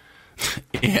arse.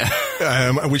 Yeah.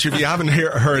 Which if you haven't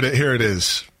heard it, here it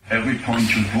is. Every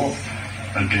point you drop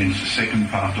against the second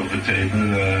part of the table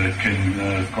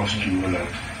can cost you a lot.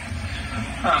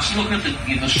 So look at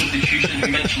the substitution you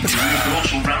mentioned, but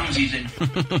also Ramsey's in.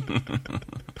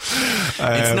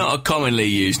 It's not a commonly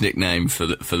used nickname for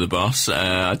the boss.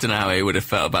 I don't know how he would have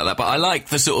felt about that, but I like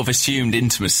the sort of assumed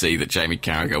intimacy that Jamie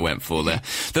Carragher went for there.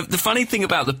 The funny thing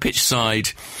about the pitch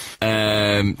side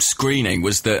screening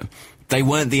was that they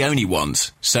weren't the only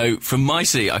ones. So from my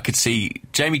seat, I could see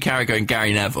Jamie Carragher and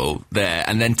Gary Neville there,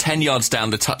 and then 10 yards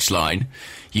down the touchline,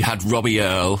 you had Robbie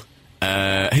Earle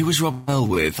Who was Rob Bell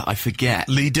with? I forget.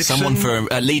 Lee Dixon? Someone for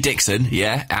Lee Dixon,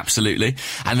 yeah, absolutely.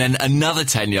 And then another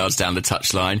 10 yards down the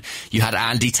touchline, you had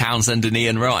Andy Townsend and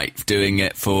Ian Wright doing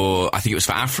it for, I think it was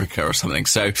for Africa or something.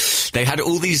 So they had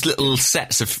all these little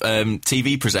sets of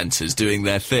TV presenters doing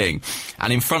their thing.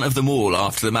 And in front of them all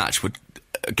after the match would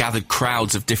gathered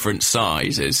crowds of different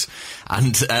sizes,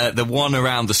 and the one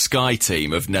around the Sky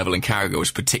team of Neville and Carragher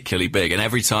was particularly big, and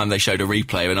every time they showed a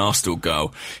replay of an Arsenal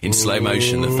goal in slow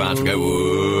motion, the fans would go,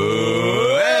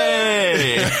 whoa,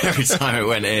 hey! Every time it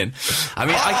went in. I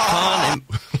mean, I can't...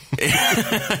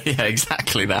 yeah,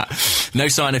 exactly that. No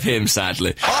sign of him,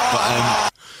 sadly.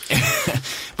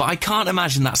 But I can't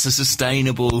imagine that's a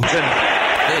sustainable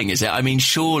thing, is it? I mean,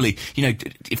 surely, you know,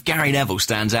 if Gary Neville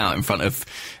stands out in front of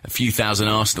a few thousand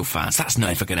Arsenal fans, that's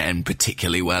never going to end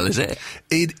particularly well, is it?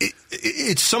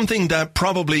 It's something that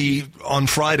probably on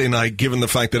Friday night, given the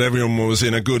fact that everyone was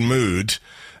in a good mood,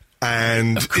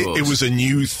 and it was a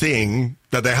new thing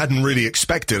that they hadn't really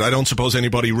expected. I don't suppose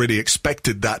anybody really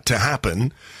expected that to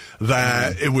happen,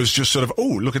 that it was just sort of, oh,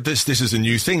 look at this is a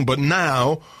new thing. But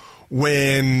now,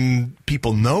 when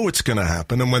people know it's going to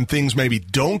happen and when things maybe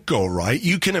don't go right,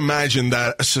 you can imagine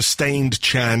that a sustained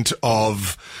chant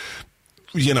of,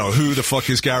 you know, who the fuck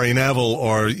is Gary Neville,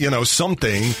 or, you know,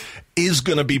 something is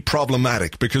going to be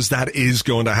problematic, because that is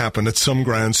going to happen at some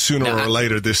ground sooner or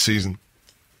later this season.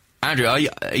 Andrew,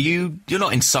 you're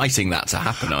not inciting that to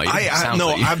happen, are you?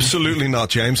 No, absolutely not,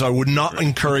 James. I would not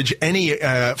encourage any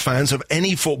fans of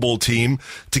any football team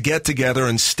to get together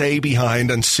and stay behind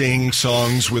and sing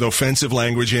songs with offensive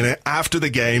language in it after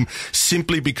the game,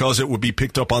 simply because it would be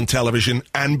picked up on television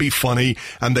and be funny,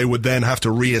 and they would then have to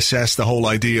reassess the whole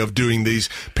idea of doing these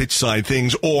pitch side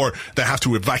things, or they have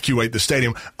to evacuate the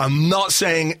stadium. I'm not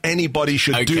saying anybody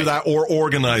should do that or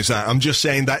organise that. I'm just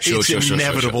saying that it's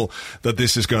inevitable that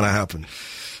this is going to happen.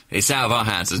 It's out of our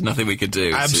hands. There's nothing we could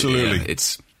do. Absolutely.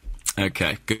 It's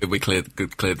okay. Good. We cleared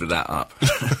that up.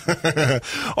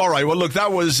 All right. Well, look,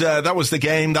 that was the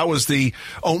game. That was the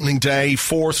opening day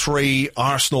 4-3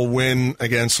 Arsenal win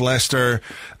against Leicester.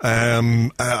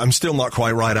 I'm still not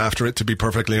quite right after it, to be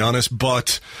perfectly honest,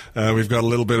 but we've got a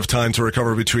little bit of time to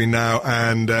recover between now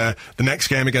and the next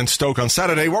game against Stoke on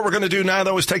Saturday. What we're going to do now,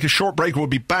 though, is take a short break. We'll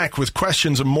be back with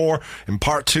questions and more in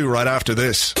part 2 right after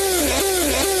this.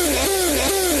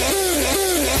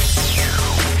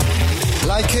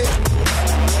 Like it?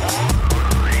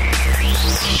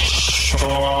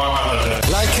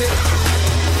 Like it?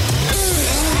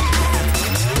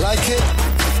 Like it?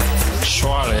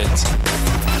 Schwarzed.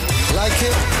 Like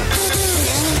it?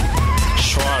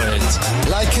 Schwarzed.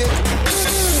 Like it?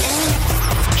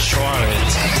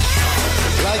 Schwarzed.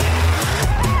 Like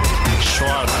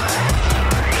Schwarzed.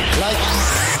 Like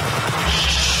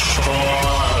Schwarzed.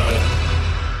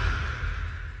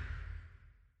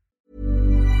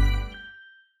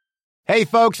 Hey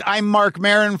folks, I'm Mark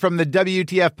Maron from the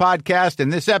WTF Podcast,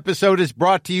 and this episode is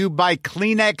brought to you by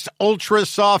Kleenex Ultra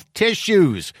Soft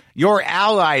Tissues, your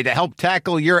ally to help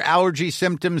tackle your allergy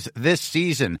symptoms this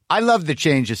season. I love the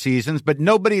change of seasons, but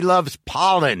nobody loves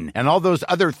pollen and all those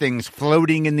other things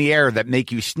floating in the air that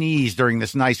make you sneeze during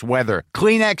this nice weather.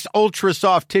 Kleenex Ultra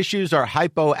Soft Tissues are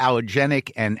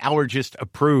hypoallergenic and allergist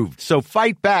approved, so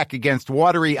fight back against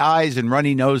watery eyes and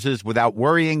runny noses without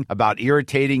worrying about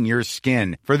irritating your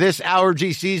skin. For this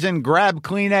allergy season, grab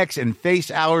Kleenex and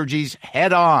face allergies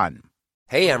head on.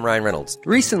 Hey, I'm Ryan Reynolds.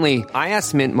 Recently, I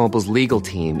asked Mint Mobile's legal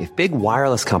team if big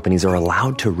wireless companies are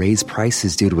allowed to raise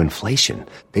prices due to inflation.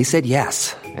 They said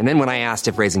yes. And then when I asked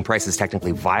if raising prices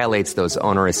technically violates those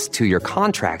onerous 2-year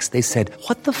contracts, they said,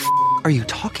 "What the f*** are you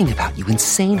talking about, you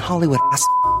insane Hollywood ass?"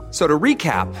 So to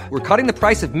recap, we're cutting the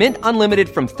price of Mint Unlimited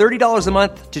from $30 a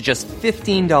month to just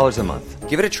 $15 a month.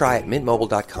 Give it a try at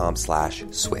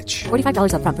mintmobile.com/switch.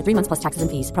 $45 up front for 3 months plus taxes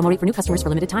and fees. Promo rate for new customers for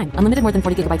limited time. Unlimited more than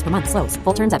 40 gigabytes per month. Slows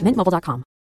full terms at mintmobile.com.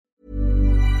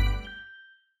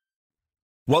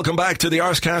 Welcome back to the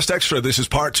Arsecast Extra. This is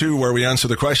part 2, where we answer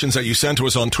the questions that you sent to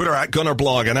us on Twitter at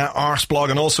GunnerBlog and at Arseblog,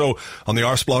 and also on the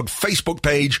Arseblog Facebook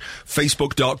page,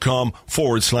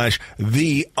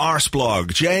 facebook.com/the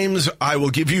Arseblog. James, I will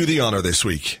give you the honour this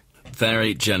week.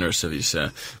 Very generous of you,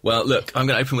 sir. Well, look, I'm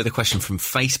going to open with a question from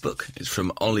Facebook. It's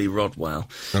from Ollie Rodwell.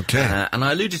 Okay. And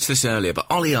I alluded to this earlier, but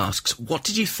Ollie asks, what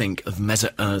did you think of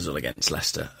Mesut Ozil against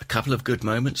Leicester? A couple of good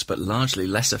moments, but largely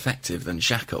less effective than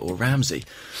Xhaka or Ramsey.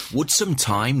 Would some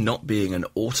time not being an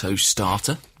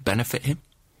auto-starter benefit him?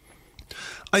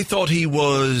 I thought he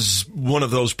was one of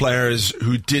those players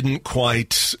who didn't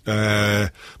quite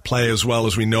play as well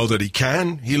as we know that he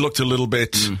can. He looked a little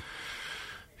bit...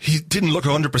 He didn't look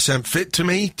 100% fit to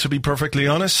me, to be perfectly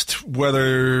honest.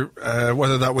 Whether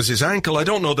that was his ankle, I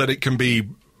don't know that it can be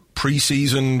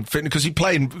pre-season fitness, because he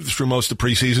played through most of the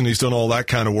pre-season. He's done all that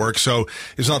kind of work. So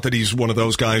it's not that he's one of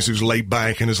those guys who's laid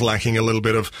back and is lacking a little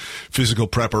bit of physical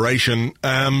preparation.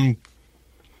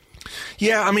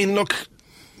 Yeah, I mean, look,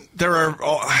 there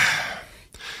are...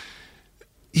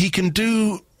 he can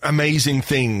do amazing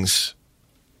things,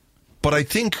 but I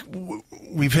think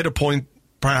we've hit a point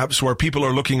perhaps where people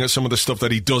are looking at some of the stuff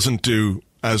that he doesn't do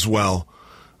as well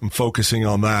and focusing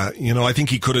on that. You know, I think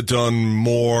he could have done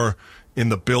more in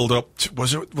the build-up.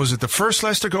 Was it the first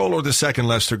Leicester goal or the second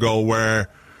Leicester goal where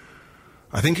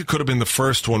I think it could have been the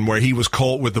first one where he was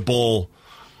caught with the ball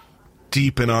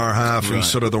deep in our half in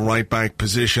sort of the right back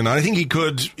position. I think he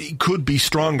could be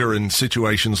stronger in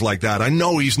situations like that. I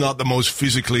know he's not the most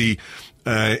physically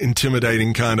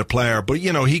intimidating kind of player, but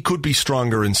you know, he could be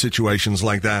stronger in situations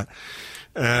like that.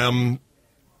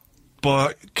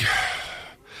 But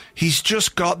he's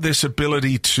just got this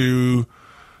ability to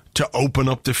open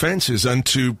up defences and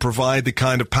to provide the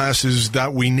kind of passes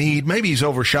that we need. Maybe he's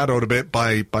overshadowed a bit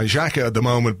by Xhaka at the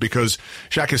moment, because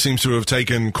Xhaka seems to have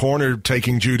taken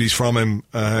corner-taking duties from him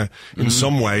in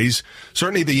some ways.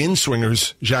 Certainly the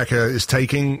in-swingers Xhaka is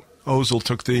taking. Ozil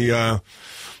took the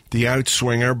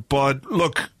out-swinger. But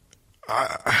look,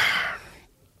 I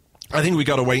think we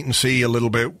got to wait and see a little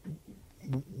bit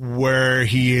where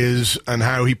he is and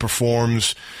how he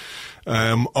performs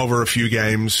over a few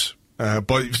games.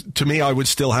 But to me, I would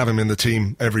still have him in the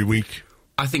team every week.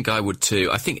 I think I would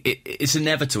too. I think it's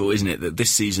inevitable, isn't it, that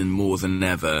this season more than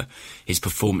ever, his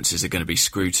performances are going to be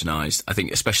scrutinised. I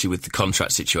think especially with the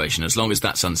contract situation, as long as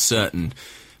that's uncertain,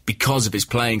 because of his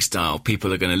playing style,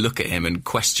 people are going to look at him and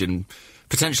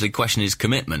potentially question his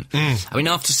commitment. I mean,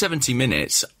 after 70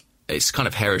 minutes... it's kind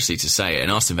of heresy to say it, and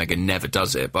Arsene Wenger never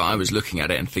does it, but I was looking at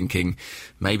it and thinking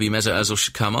maybe Mesut Ozil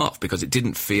should come off, because it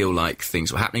didn't feel like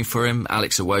things were happening for him.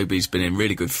 Alex Iwobi's been in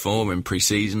really good form in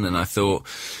pre-season, and I thought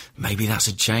maybe that's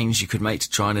a change you could make to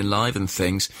try and enliven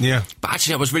things. Yeah. But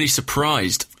actually I was really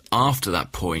surprised after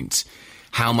that point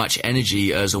how much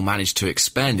energy Ozil managed to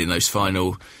expend in those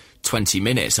final 20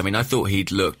 minutes. I mean, I thought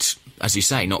he'd looked, as you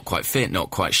say, not quite fit,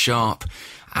 not quite sharp,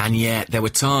 and yet there were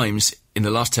times in the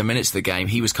last 10 minutes of the game,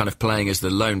 he was kind of playing as the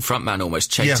lone frontman,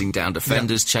 almost chasing down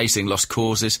defenders, chasing lost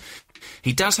causes.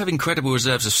 He does have incredible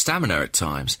reserves of stamina at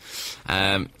times.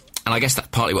 And I guess that's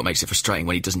partly what makes it frustrating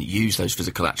when he doesn't use those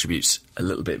physical attributes a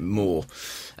little bit more.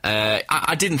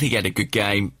 I didn't think he had a good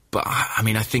game, but I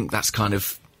mean, I think that's kind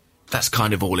of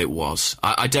all it was.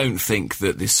 I don't think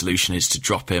that the solution is to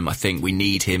drop him. I think we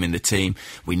need him in the team.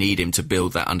 We need him to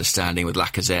build that understanding with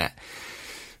Lacazette.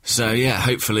 So, yeah,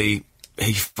 hopefully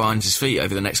he finds his feet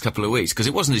over the next couple of weeks, because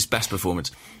it wasn't his best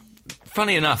performance.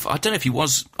 Funny enough, I don't know if he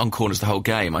was on corners the whole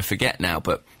game, I forget now,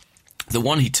 but the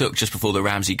one he took just before the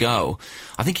Ramsey goal,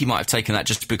 I think he might have taken that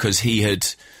just because he had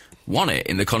won it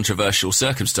in the controversial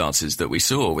circumstances that we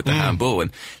saw with the handball,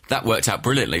 and that worked out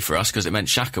brilliantly for us because it meant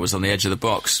Xhaka was on the edge of the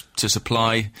box to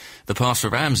supply the pass for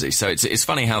Ramsey. So it's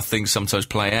funny how things sometimes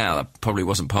play out. That probably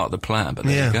wasn't part of the plan, but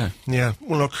there you go. Yeah,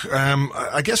 well look,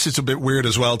 I guess it's a bit weird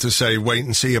as well to say wait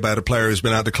and see about a player who's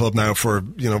been at the club now for,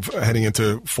 heading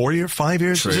into 5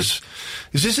 years? True. Is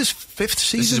this his fifth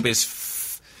season? This is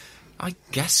I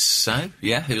guess so.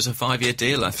 Yeah, it was a 5-year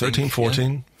deal, I think. 13,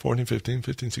 14, 14, 15,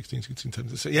 15, 16, 16,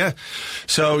 17, 16. Yeah.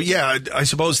 So, yeah, I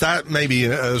suppose that maybe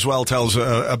as well tells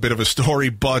a bit of a story.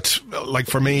 But, like,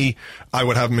 for me, I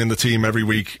would have him in the team every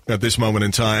week at this moment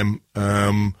in time,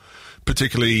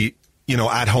 particularly,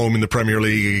 at home in the Premier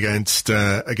League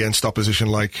against opposition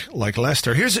like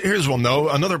Leicester. Here's one, though.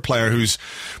 Another player whose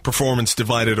performance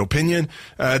divided opinion.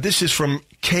 This is from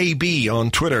KB on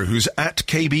Twitter, who's at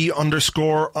KB_is_on.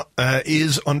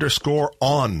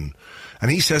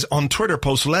 And he says, on Twitter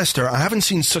post Leicester, I haven't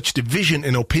seen such division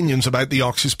in opinions about the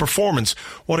Ox's performance.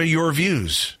 What are your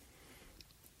views?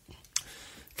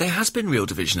 There has been real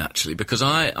division, actually, because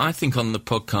I think on the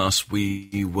podcast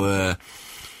we were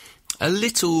a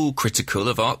little critical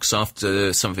of Ox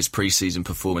after some of his pre-season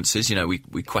performances.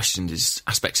 We questioned his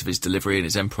aspects of his delivery and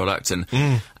his end product, and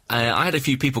I had a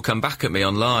few people come back at me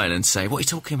online and say, what are you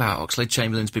talking about?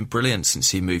 Oxlade-Chamberlain's been brilliant since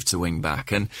he moved to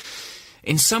wing-back. And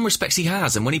in some respects he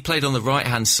has, and when he played on the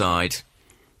right-hand side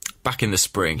back in the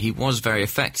spring, he was very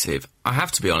effective. I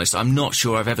have to be honest, I'm not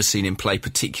sure I've ever seen him play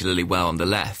particularly well on the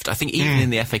left. I think even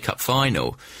in the FA Cup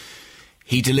final,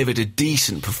 he delivered a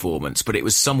decent performance, but it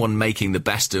was someone making the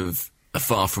best of a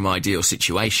far from ideal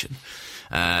situation.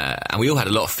 And we all had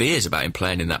a lot of fears about him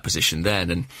playing in that position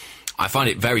then, and I find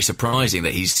it very surprising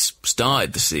that he's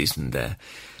started the season there.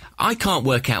 I can't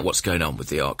work out what's going on with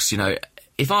the Ox.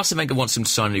 If Arsene Wenger wants him to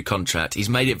sign a new contract, he's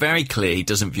made it very clear he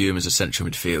doesn't view him as a central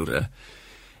midfielder.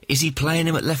 is he playing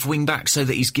him at left wing back so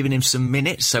that he's giving him some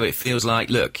minutes, so it feels like,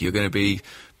 look, you're going to be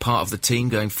part of the team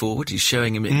going forward? He's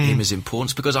showing him his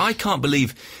importance, because I can't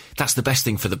believe that's the best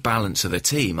thing for the balance of the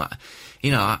team.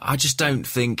 I just don't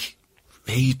think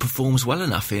he performs well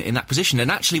enough in that position.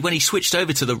 And actually, when he switched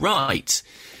over to the right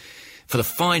for the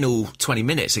final 20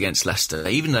 minutes against Leicester,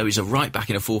 even though he's a right back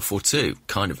in a 4-4-2,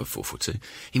 kind of a 4-4-2,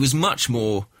 he was much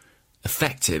more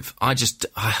effective. I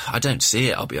don't see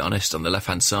it, I'll be honest, on the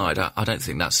left-hand side. I don't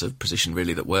think that's a position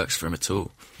really that works for him at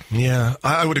all. Yeah,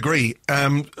 I would agree.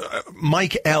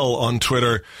 Mike L on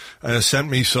Twitter sent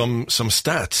me some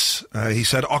stats. He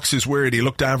said Ox is weird. He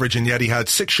looked average, and yet he had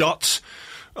 6 shots.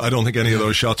 I don't think any of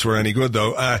those shots were any good,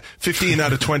 though. 15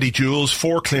 out of 20 duels,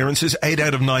 4 clearances, 8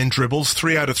 out of 9 dribbles,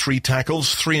 3 out of 3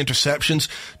 tackles, 3 interceptions,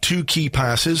 2 key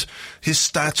passes. His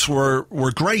stats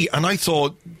were great, and I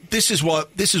thought this is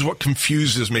what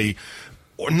confuses me.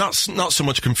 Or not so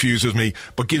much confuses me,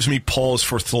 but gives me pause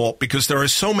for thought, because there are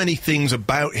so many things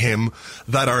about him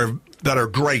that are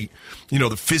great. You know,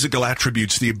 the physical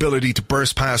attributes, the ability to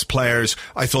burst past players.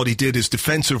 I thought he did his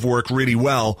defensive work really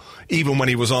well. Even when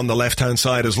he was on the left-hand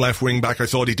side as left wing-back, I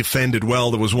thought he defended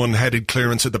well. There was one headed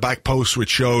clearance at the back post which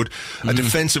showed a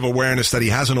defensive awareness that he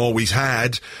hasn't always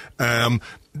had.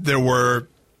 There were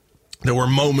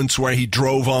moments where he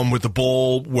drove on with the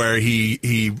ball, where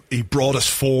he brought us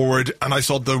forward, and I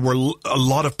thought there were a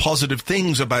lot of positive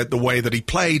things about the way that he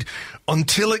played,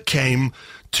 until it came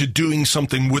to doing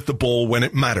something with the ball when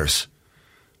it matters.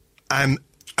 And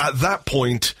at that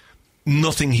point,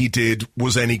 nothing he did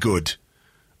was any good.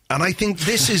 And I think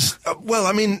this is,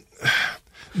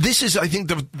 this is, I think,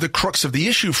 the crux of the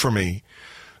issue for me,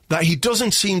 that he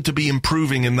doesn't seem to be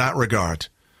improving in that regard.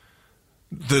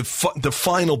 The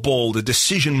final ball, the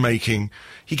decision-making,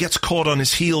 he gets caught on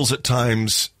his heels at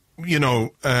times,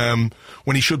 when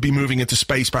he should be moving into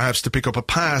space perhaps to pick up a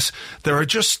pass. There are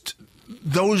just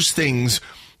those things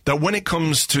that when it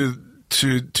comes to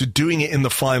doing it in the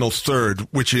final third,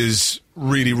 which is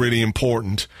really, really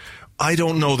important, I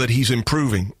don't know that he's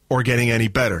improving or getting any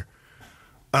better.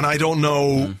 And I don't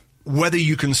know whether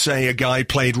you can say a guy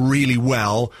played really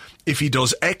well if he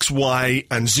does X, Y,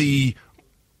 and Z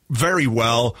very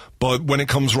well, but when it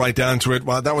comes right down to it,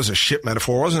 well, that was a shit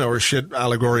metaphor, wasn't it? Or a shit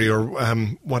allegory, or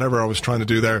whatever I was trying to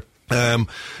do there.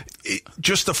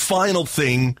 Just the final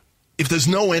thing, if there's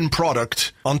no end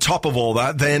product on top of all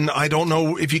that, then I don't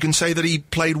know if you can say that he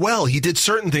played well. He did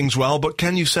certain things well, but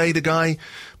can you say the guy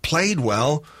played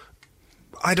well?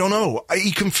 I don't know.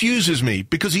 He confuses me,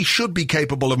 because he should be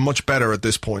capable of much better at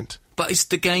this point. But is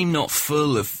the game not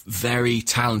full of very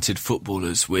talented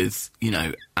footballers with,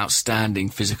 outstanding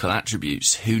physical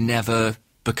attributes who never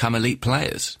become elite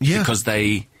players? Yeah. Because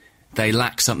they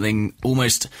lack something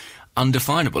almost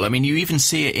undefinable. I mean, you even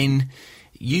see it in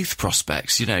youth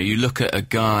prospects. You look at a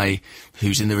guy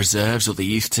who's in the reserves or the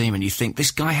youth team and you think,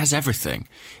 this guy has everything.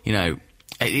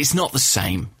 It's not the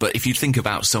same, but if you think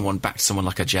about someone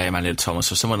like a J. Emmanuel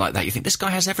Thomas or someone like that, you think this guy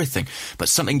has everything, but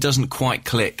something doesn't quite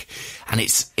click. And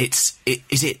is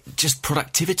it just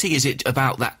productivity? Is it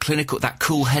about that clinical, that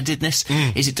cool-headedness?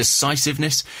 Is it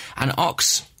decisiveness? And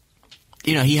Ox,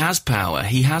 he has power,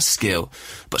 he has skill,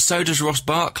 but so does Ross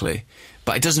Barkley.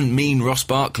 But it doesn't mean Ross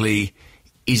Barkley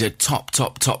is a top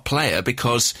player,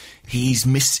 because he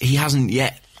hasn't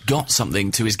yet got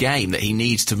something to his game that he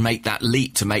needs to make that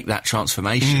leap, to make that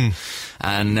transformation.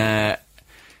 And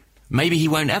maybe he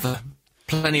won't ever.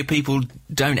 Plenty of people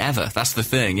don't ever. That's the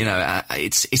thing,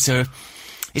 it's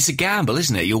a gamble,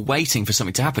 isn't it? You're waiting for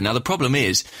something to happen. Now, the problem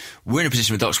is, we're in a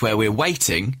position with Ox where we're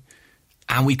waiting,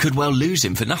 and we could well lose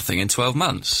him for nothing in 12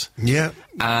 months. Yeah.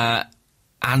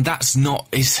 And that's not...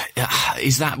 Is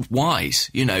that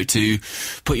wise, to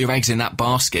put your eggs in that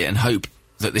basket and hope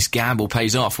that this gamble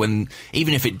pays off, when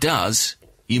even if it does,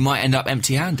 you might end up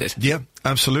empty-handed? Yeah,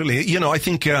 absolutely. I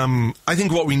think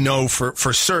what we know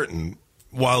for certain,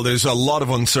 while there's a lot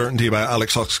of uncertainty about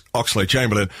Alex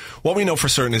Oxlade-Chamberlain, what we know for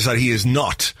certain is that he is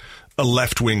not a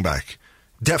left wing-back.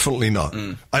 Definitely not.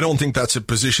 I don't think that's a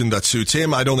position that suits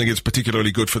him. I don't think it's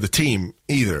particularly good for the team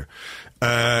either.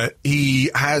 He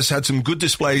has had some good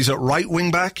displays at right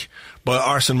wing-back, but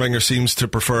Arsene Wenger seems to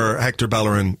prefer Hector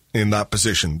Bellerin in that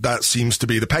position. That seems to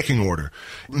be the pecking order.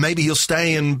 Maybe he'll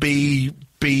stay and be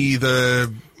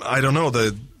the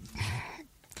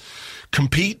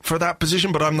compete for that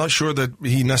position, but I'm not sure that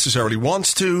he necessarily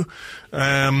wants to.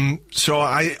 So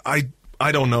I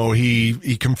don't know.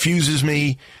 He confuses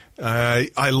me.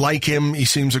 I like him. He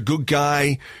seems a good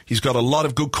guy. He's got a lot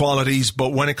of good qualities,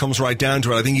 but when it comes right down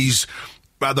to it, I think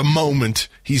at the moment,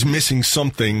 he's missing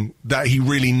something that he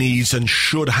really needs and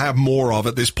should have more of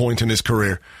at this point in his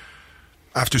career.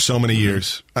 after so many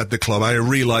years at the club. I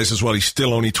realise as well he's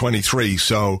still only 23,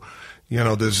 so,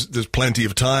 there's plenty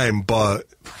of time, but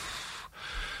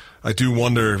I do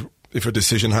wonder if a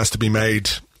decision has to be made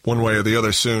one way or the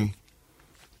other soon.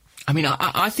 I mean,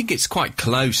 I think it's quite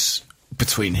close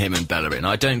between him and Bellerin.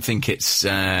 I don't think it's...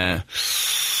 I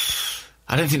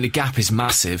don't think the gap is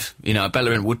massive.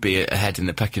 Bellerin would be ahead in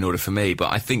the pecking order for me,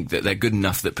 but I think that they're good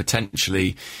enough that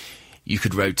potentially you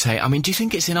could rotate. I mean, do you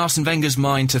think it's in Arsene Wenger's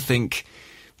mind to think,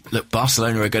 look,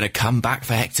 Barcelona are going to come back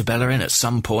for Hector Bellerin at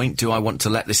some point? Do I want to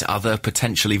let this other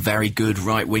potentially very good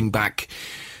right wing-back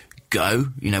go,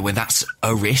 when that's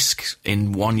a risk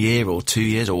in 1 year or 2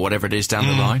 years or whatever it is down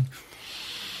the line?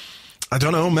 I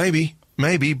don't know, maybe,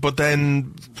 but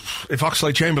then if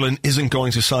Oxlade-Chamberlain isn't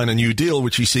going to sign a new deal,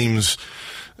 which he seems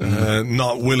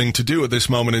not willing to do at this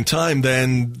moment in time,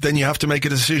 then you have to make a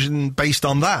decision based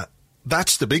on that.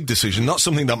 That's the big decision, not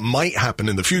something that might happen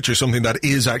in the future, something that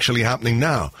is actually happening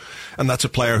now. And that's a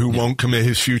player who won't commit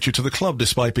his future to the club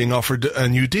despite being offered a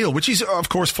new deal, which he's, of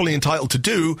course, fully entitled to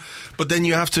do. But then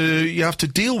you have to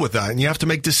deal with that and you have to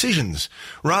make decisions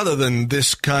rather than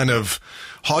this kind of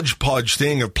hodgepodge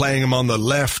thing of playing him on the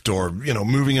left or,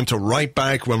 moving him to right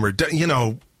back when we're,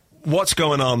 what's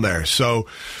going on there? So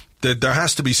there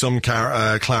has to be some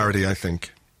clarity, I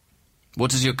think.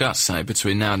 What does your gut say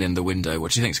between now and the end of the window?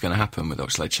 What do you think is going to happen with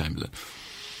Oxlade-Chamberlain?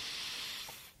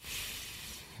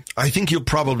 I think he'll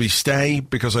probably stay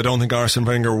because I don't think Arsene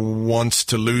Wenger wants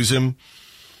to lose him.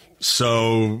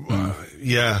 So,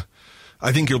 yeah,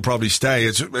 I think he'll probably stay.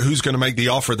 It's who's going to make the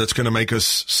offer that's going to make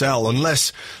us sell.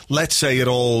 Unless, let's say it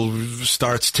all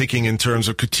starts ticking in terms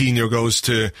of Coutinho goes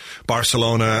to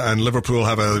Barcelona and Liverpool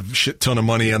have a shit ton of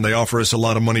money and they offer us a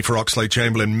lot of money for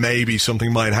Oxlade-Chamberlain. Maybe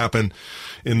something might happen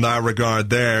in that regard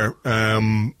there.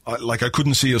 I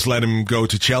couldn't see us let him go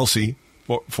to Chelsea,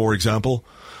 for example,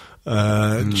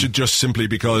 just simply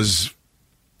because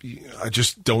I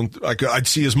just don't... I'd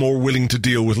see us more willing to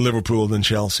deal with Liverpool than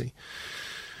Chelsea.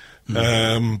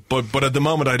 But at the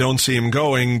moment I don't see him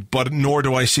going, but nor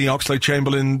do I see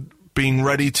Oxlade-Chamberlain being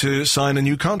ready to sign a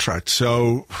new contract.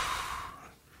 So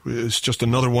it's just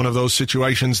another one of those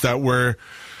situations that we're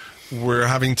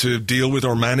having to deal with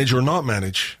or manage or not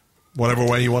manage. Whatever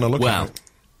way you want to look at it.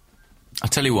 I'll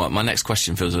tell you what, my next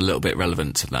question feels a little bit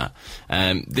relevant to that.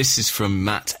 This is from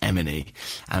Matt Emini.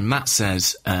 And Matt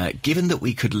says, given that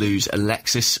we could lose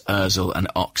Alexis, Ozil and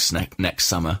Ox next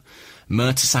summer,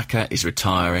 Mertesacker is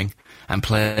retiring, and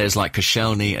players like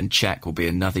Koscielny and Cech will be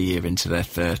another year into their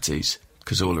 30s.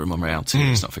 Cazorla and Monreal too,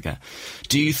 let's not forget.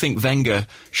 Do you think Wenger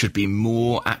should be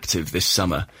more active this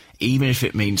summer, even if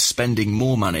it means spending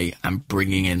more money and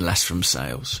bringing in less from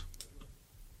sales?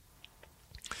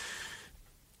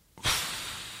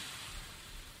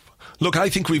 Look, I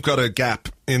think we've got a gap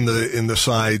in the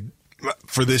side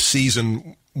for this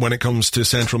season when it comes to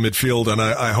central midfield, and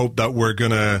I hope that we're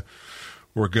gonna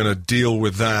deal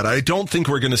with that. I don't think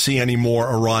we're gonna see any more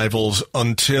arrivals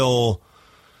until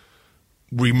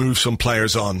we move some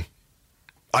players on.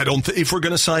 If we're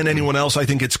gonna sign anyone else, I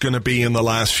think it's gonna be in the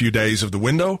last few days of the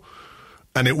window,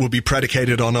 and it will be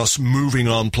predicated on us moving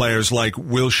on players like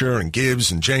Wilshere and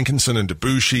Gibbs and Jenkinson and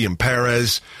Debuchy and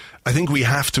Perez. I think we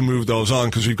have to move those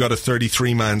on because we've got a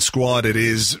 33-man squad. It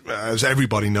is, as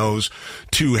everybody knows,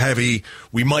 too heavy.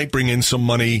 We might bring in some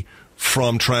money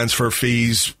from transfer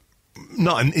fees.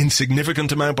 Not an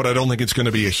insignificant amount, but I don't think it's going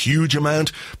to be a huge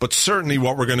amount. But certainly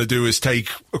what we're going to do is take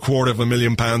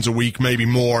 £250,000 a week, maybe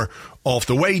more, off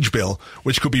the wage bill,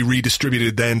 which could be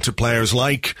redistributed then to players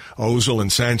like Ozil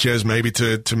and Sanchez, maybe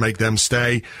to make them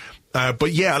stay.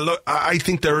 But yeah, look, I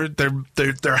think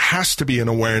there has to be an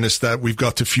awareness that we've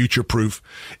got to future-proof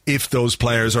if those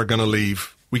players are going to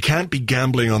leave. We can't be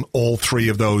gambling on all three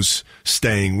of those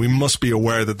staying. We must be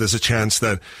aware that there's a chance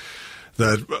that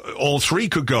all three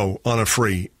could go on a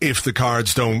free if the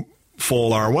cards don't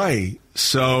fall our way.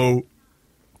 So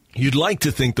you'd like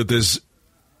to think that there's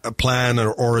a plan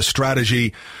or a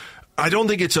strategy. I don't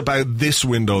think it's about this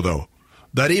window, though.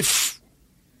 That if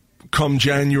come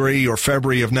January or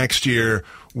February of next year,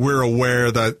 we're aware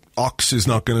that Ox is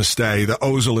not going to stay, that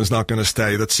Ozil is not going to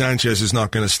stay, that Sanchez is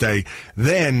not going to stay,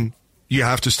 then you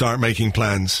have to start making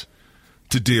plans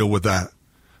to deal with that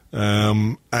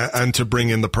and to bring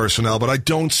in the personnel. But I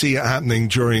don't see it happening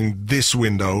during this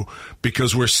window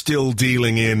because we're still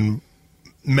dealing in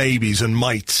maybes and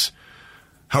mights.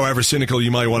 However cynical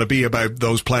you might want to be about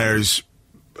those players,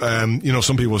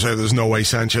 some people say there's no way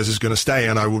Sanchez is going to stay,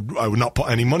 and I would not put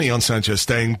any money on Sanchez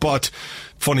staying, but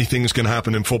funny things can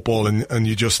happen in football and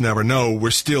you just never know.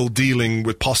 We're still dealing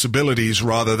with possibilities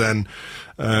rather than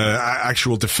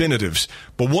actual definitives.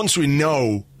 But once we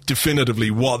know definitively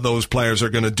what those players are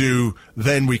going to do,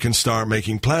 then we can start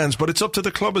making plans. But it's up to the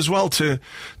club as well to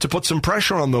put some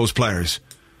pressure on those players,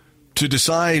 to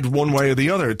decide one way or the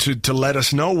other, to let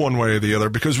us know one way or the other,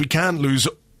 because we can't lose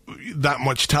that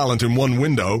much talent in one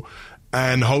window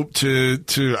and hope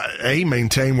to A,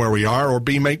 maintain where we are, or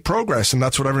B, make progress. And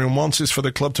that's what everyone wants, is for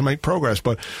the club to make progress.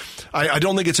 But I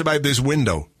don't think it's about this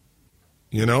window,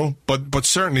 you know, but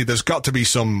certainly there's got to be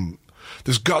some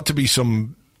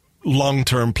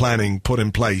long-term planning put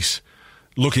in place,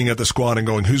 looking at the squad and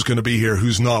going, who's going to be here,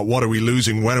 who's not, what are we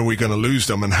losing, when are we going to lose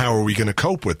them, and how are we going to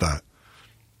cope with that?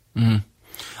 Mm.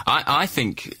 I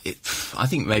think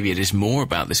maybe it is more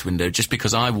about this window, just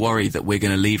because I worry that we're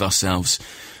going to leave ourselves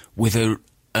with a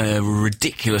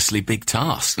ridiculously big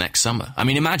task next summer. I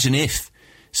mean, imagine if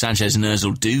Sanchez and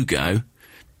Ozil do go,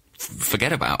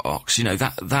 forget about Ox. You know,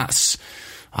 that's,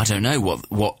 I don't know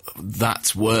what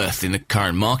that's worth in the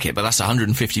current market, but that's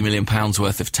 £150 million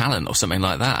worth of talent or something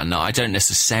like that. And I don't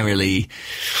necessarily,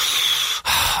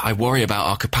 I worry about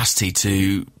our capacity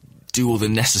to do all the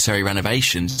necessary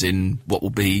renovations in what will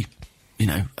be, you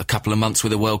know, a couple of months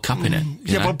with a World Cup in it.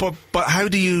 Yeah, but how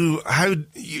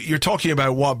you're talking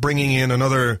about what, bringing in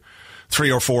another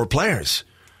 3 or 4 players?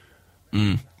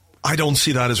 I don't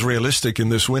see that as realistic in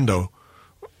this window.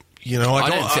 You know,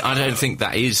 I don't think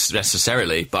that is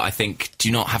necessarily, but I think, do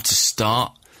you not have to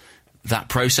start that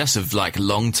process of like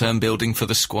long-term building for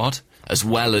the squad, as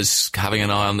well as having an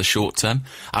eye on the short term?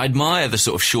 I admire the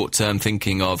sort of short-term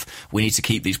thinking of, we need to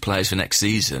keep these players for next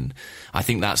season. I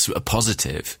think that's a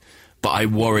positive. But I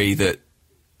worry that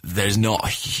there's not a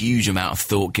huge amount of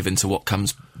thought given to what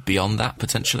comes beyond that,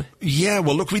 potentially. Yeah,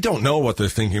 well, look, we don't know what they're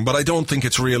thinking, but I don't think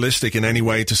it's realistic in any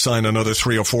way to sign another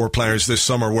 3 or 4 players this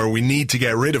summer, where we need to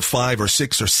get rid of 5 or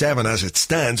 6 or 7 as it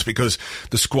stands, because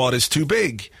the squad is too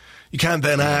big. You can't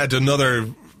then add another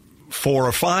 4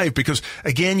 or 5, because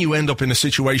again you end up in a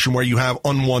situation where you have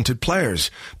unwanted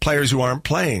players who aren't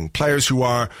playing, players who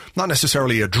are not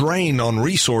necessarily a drain on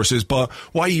resources, but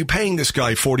why are you paying this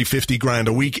guy 40-50 grand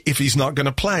a week if he's not going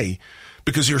to play?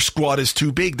 Because your squad is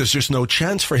too big. There's just no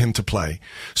chance for him to play.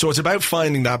 So it's about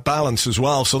finding that balance as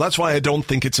well. So that's why I don't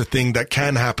think it's a thing that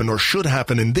can happen or should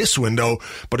happen in this window,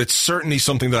 but it's certainly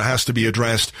something that has to be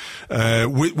addressed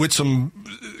with some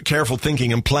careful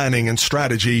thinking and planning and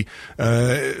strategy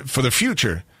for the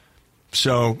future.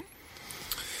 So...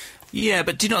 Yeah,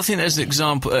 but do you not think there's an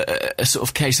example, a sort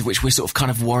of case of which we're sort of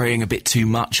kind of worrying a bit too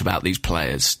much about these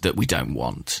players that we don't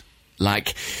want?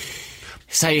 Like,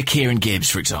 say a Kieran Gibbs,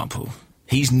 for example.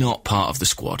 He's not part of the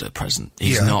squad at present.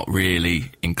 He's not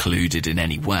really included in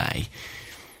any way.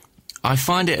 I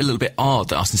find it a little bit odd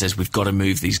that Arsene says we've got to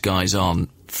move these guys on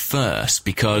first,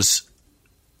 because,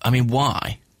 I mean,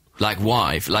 why? Like,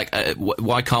 why? Like,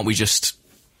 why can't we just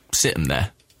sit them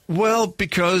there? Well,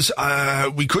 because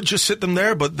we could just sit them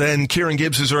there, but then Kieran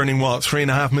Gibbs is earning, what,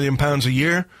 £3.5 million a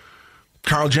year?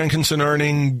 Carl Jenkinson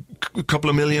earning a couple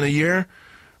of million a year?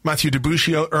 Matthew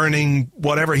Debussy earning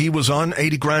whatever he was on,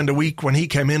 80 grand a week when he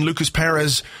came in. Lucas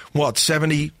Perez,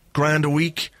 70 grand a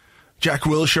week? Jack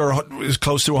Wilshere is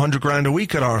close to 100 grand a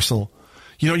week at Arsenal.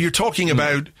 You know, you're talking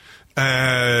about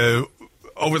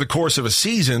over the course of a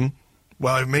season,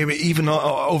 well, maybe even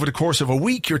over the course of a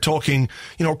week, you're talking,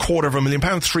 you know,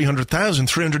 £250,000, 300,000,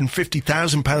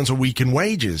 £350,000 a week in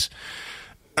wages.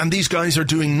 And these guys are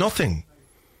doing nothing.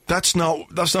 That's not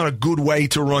a good way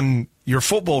to run your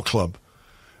football club.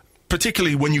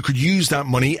 Particularly when you could use that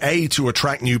money, A, to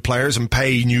attract new players and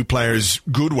pay new players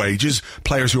good wages,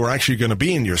 players who are actually going to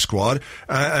be in your squad,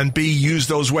 and B, use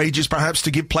those wages perhaps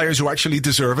to give players who actually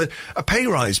deserve it a pay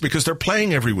rise, because they're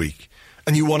playing every week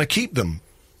and you want to keep them.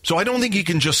 So I don't think you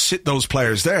can just sit those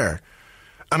players there.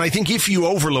 And I think if you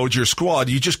overload your squad,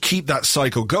 you just keep that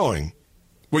cycle going,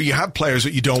 where you have players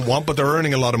that you don't want, but they're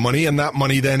earning a lot of money, and that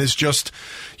money then is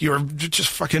you're just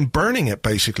fucking burning it,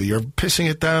 basically. You're pissing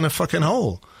it down a fucking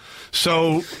hole.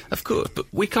 So, of course, but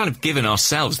we kind of given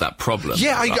ourselves that problem.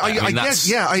 Yeah,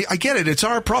 I get it. It's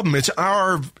our problem. It's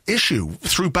our issue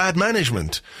through bad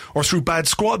management or through bad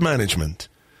squad management.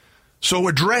 So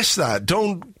address that.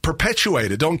 Don't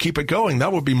perpetuate it. Don't keep it going.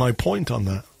 That would be my point on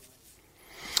that.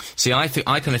 See, I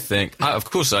kind of think,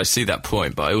 of course I see that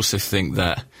point, but I also think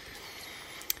that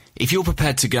if you're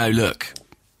prepared to go, look,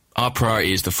 our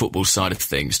priority is the football side of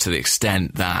things, to the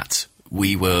extent that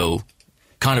we will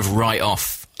kind of write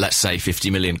off, let's say, 50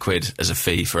 million quid as a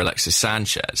fee for Alexis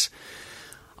Sanchez,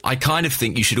 I kind of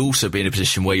think you should also be in a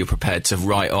position where you're prepared to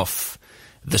write off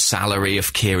the salary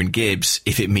of Kieran Gibbs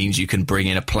if it means you can bring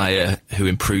in a player who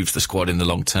improves the squad in the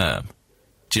long term.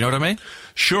 Do you know what I mean?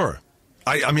 Sure.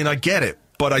 I mean, I get it,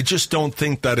 but I just don't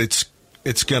think that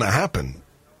it's going to happen,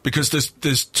 because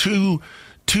there's too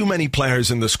too many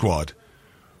players in the squad.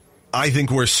 I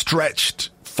think we're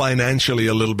stretched financially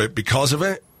a little bit because of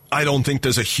it. I don't think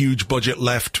there's a huge budget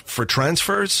left for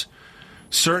transfers.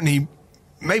 Certainly,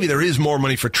 maybe there is more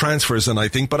money for transfers than I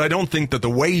think, but I don't think that the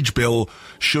wage bill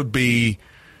should be...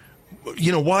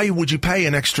 why would you pay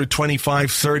an extra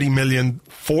 25, 30 million,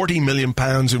 40 million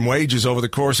pounds in wages over the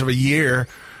course of a year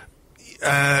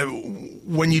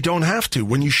when you don't have to,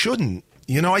 when you shouldn't?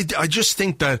 I just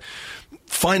think that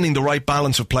finding the right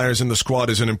balance of players in the squad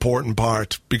is an important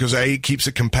part because A, it keeps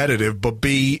it competitive, but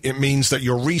B, it means that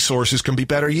your resources can be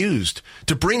better used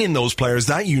to bring in those players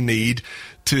that you need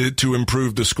to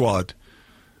improve the squad.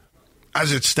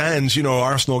 As it stands,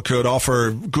 Arsenal could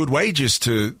offer good wages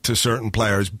to certain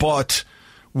players, but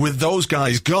with those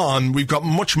guys gone, we've got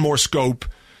much more scope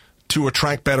to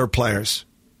attract better players.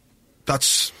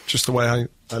 That's just the way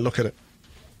I look at it.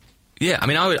 Yeah, I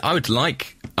mean, I would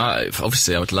like,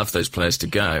 obviously I would love those players to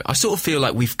go. I sort of feel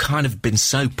like we've kind of been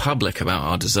so public about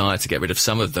our desire to get rid of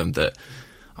some of them that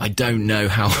I don't know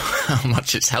how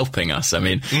much it's helping us. I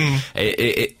mean,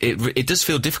 it does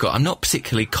feel difficult. I'm not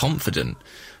particularly confident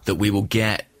that we will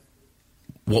get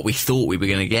what we thought we were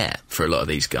going to get for a lot of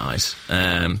these guys.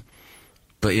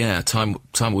 But yeah, time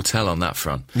will tell on that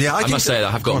front. Yeah, I must say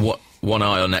that I've got one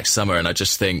eye on next summer, and I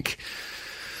just think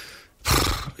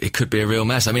it could be a real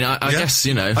mess. I mean, I guess,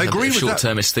 I agree with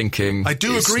short-termist thinking I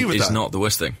do agree with that. Is not the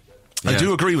worst thing. Yeah. I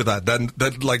do agree with that.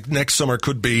 That like next summer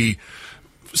could be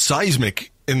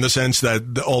seismic in the sense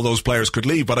that all those players could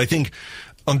leave. But I think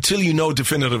until you know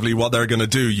definitively what they're going to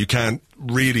do, you can't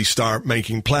really start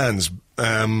making plans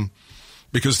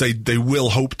because they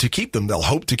will hope to keep them. They'll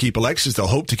hope to keep Alexis. They'll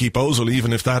hope to keep Ozil,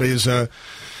 even if that is... of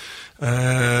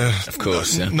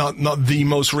course, yeah. Not the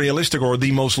most realistic or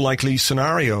the most likely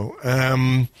scenario.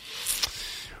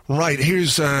 Right,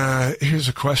 here's a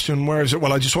question. Where is it?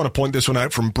 Well, I just want to point this one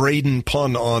out from Braden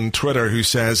Pun on Twitter, who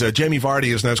says Jamie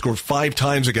Vardy has now scored 5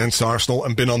 times against Arsenal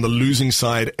and been on the losing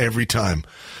side every time.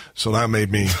 So that made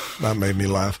me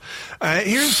laugh.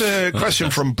 Here's a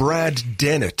question from Brad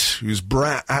Dennett, who's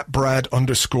 @Brad_Dennett.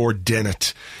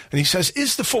 And he says,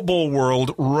 is the football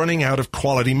world running out of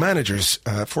quality managers?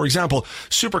 For example,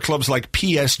 super clubs like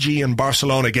PSG and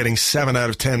Barcelona getting 7 out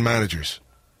of 10 managers.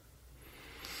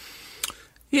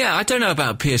 Yeah, I don't know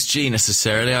about PSG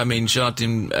necessarily. I mean,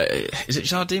 Jardim... is it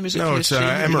Jardim? Is it no, PSG? It's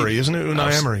Emery, isn't it?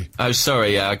 Unai Emery. Oh,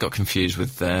 sorry, yeah, I got confused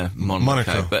with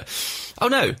Monaco. But, oh,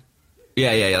 no.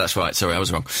 Yeah, that's right. Sorry, I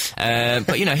was wrong.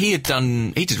 But, he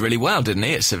did really well, didn't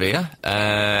he, at Sevilla?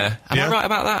 Am I right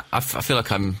about that? I feel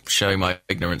like I'm showing my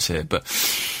ignorance here. But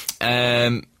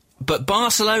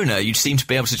Barcelona, you seem to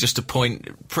be able to just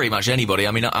appoint pretty much anybody.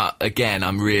 I mean, again,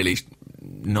 I'm really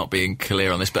not being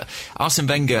clear on this, but Arsene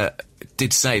Wenger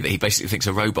did say that he basically thinks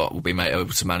a robot will be able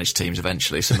to manage teams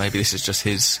eventually, so maybe this is just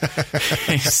his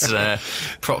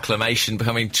proclamation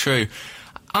becoming true.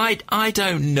 I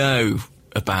don't know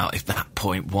about if that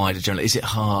point wider generally. Is it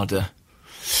harder?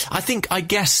 I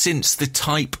guess since the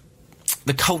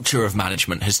culture of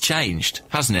management has changed,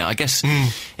 hasn't it? I guess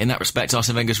in that respect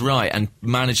Arsene Wenger's right, and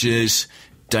managers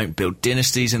don't build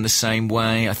dynasties in the same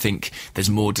way. I think there's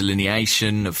more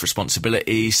delineation of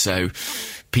responsibility, so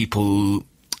people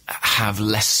have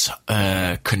less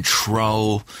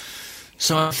control.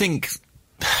 So I think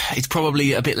it's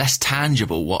probably a bit less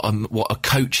tangible what a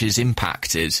coach's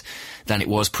impact is than it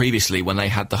was previously when they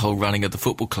had the whole running of the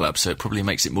football club. So it probably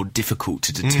makes it more difficult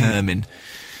to determine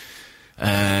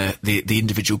the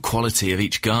individual quality of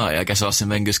each guy. I guess Arsene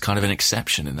Wenger's kind of an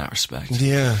exception in that respect.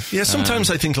 Yeah. Sometimes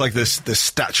I think like this, the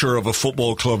stature of a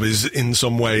football club is in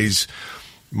some ways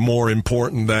more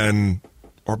important than,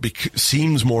 or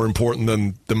seems more important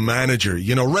than the manager.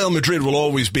 Real Madrid will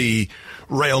always be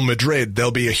Real Madrid.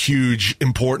 They'll be a huge,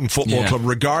 important football club,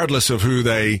 regardless of who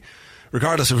they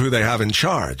have in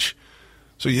charge.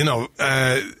 So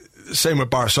same with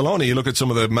Barcelona. You look at some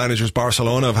of the managers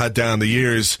Barcelona have had down the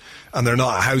years, and they're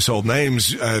not household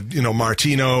names.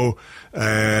 Martino,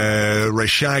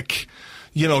 Reixac,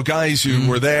 guys who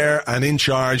were there and in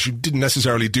charge who didn't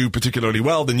necessarily do particularly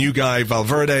well. The new guy,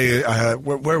 Valverde,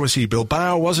 where was he?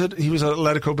 Bilbao, was it? He was at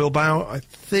Atletico Bilbao, I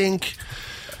think.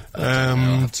 I'll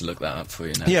have to look that up for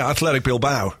you now. Yeah, Athletic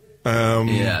Bilbao.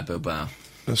 Bilbao.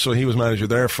 So he was manager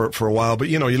there for a while. But,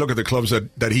 you look at the clubs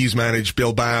that he's managed,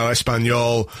 Bilbao,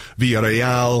 Espanyol,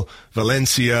 Villarreal,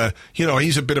 Valencia.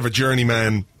 He's a bit of a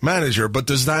journeyman manager. But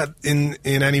does that in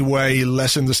any way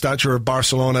lessen the stature of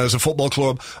Barcelona as a football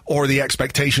club, or the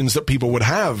expectations that people would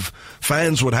have,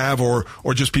 fans would have, or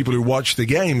just people who watch the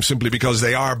game simply because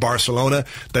they are Barcelona?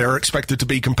 They are expected to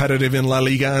be competitive in La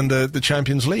Liga and the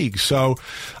Champions League. So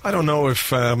I don't know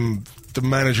if the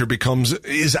manager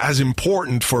is as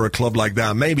important for a club like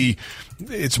that. Maybe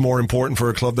it's more important for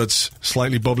a club that's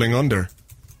slightly bubbling under.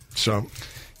 So,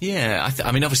 yeah,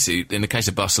 I mean, obviously, in the case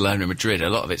of Barcelona and Madrid, a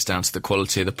lot of it's down to the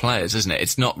quality of the players, isn't it?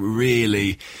 It's not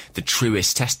really the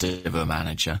truest test of a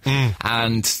manager.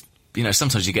 And, you know,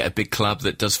 sometimes you get a big club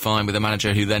that does fine with a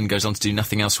manager who then goes on to do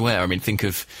nothing elsewhere. I mean, think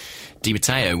of Di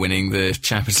Matteo winning the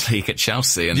Champions League at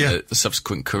Chelsea and the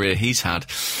subsequent career he's had.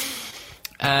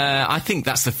 I think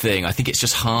that's the thing. I think it's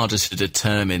just harder to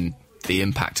determine the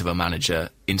impact of a manager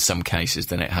in some cases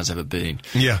than it has ever been.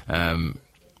 Yeah.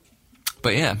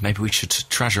 But yeah, maybe we should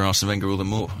treasure Arsene Wenger all the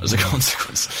more as a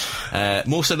consequence.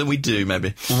 More so than we do,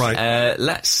 maybe. Right.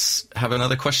 Let's have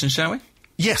another question, shall we?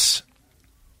 Yes.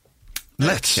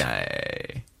 Let's.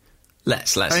 Okay.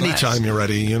 Anytime you're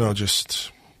ready, you know,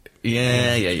 just...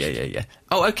 Yeah.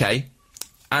 Oh, okay.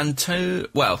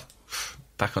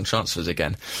 Back on transfers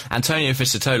again. Antonio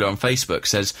Fisatola on Facebook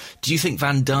says, do you think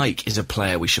Van Dijk is a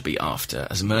player we should be after,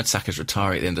 as Mertesacker is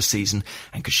retiring at the end of the season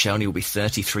and Koscielny will be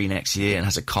 33 next year and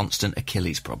has a constant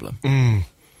Achilles problem?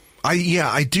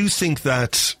 I do think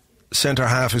that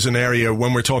centre-half is an area,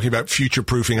 when we're talking about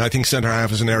future-proofing, I think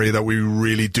centre-half is an area that we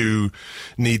really do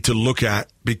need to look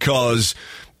at, because,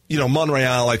 you know,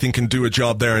 Monreal, I think, can do a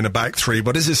job there in a back three,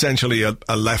 but is essentially a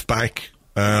left-back.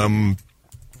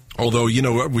 Although, you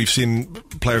know, we've seen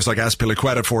players like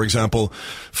Azpilicueta, for example,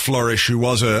 flourish, who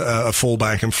was a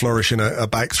fullback, and flourish in a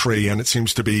back three, and it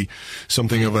seems to be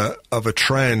something of a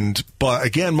trend. But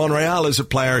again, Monreal is a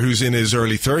player who's in his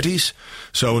early 30s,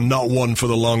 so not one for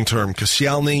the long term.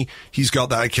 Koscielny, he's got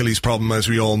that Achilles problem, as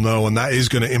we all know, and that is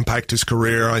going to impact his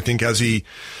career, I think, as he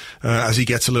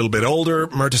gets a little bit older.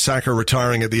 Mertesacker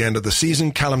retiring at the end of the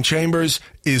season. Callum Chambers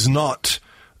is not...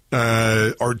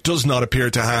 or does not appear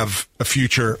to have a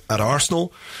future at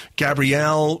Arsenal.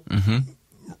 Gabriel,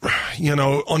 you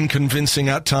know, unconvincing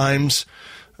at times.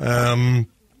 So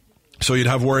you'd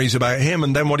have worries about him.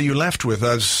 And then what are you left with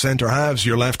as centre-halves?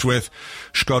 You're left with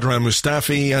Shkodran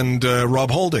Mustafi and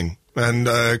Rob Holding and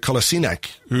Kolasinac,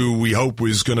 who we hope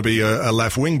is going to be a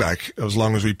left wing-back as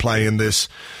long as we play in this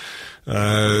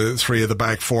three of the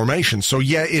back formation. So,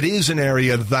 yeah, it is an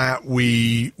area that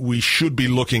we should be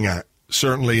looking at,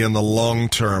 certainly in the long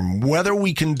term. Whether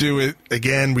we can do it,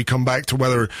 again, we come back to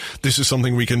whether this is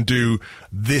something we can do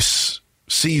this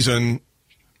season.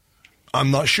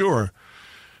 I'm not sure.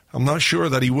 I'm not sure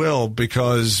that he will,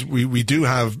 because we do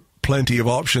have plenty of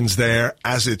options there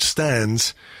as it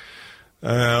stands. So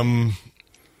and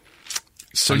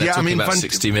yeah, I mean, about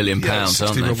 £60 million, aren't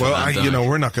they? Well,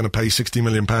 we're not going to pay £60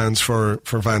 million for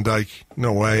Van Dijk.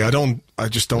 No way. I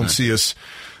just don't see us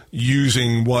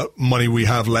using what money we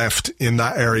have left in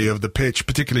that area of the pitch,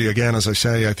 particularly, again, as I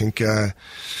say, I think, central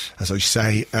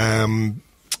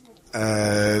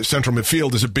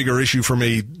midfield is a bigger issue for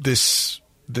me this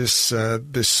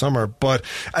summer. But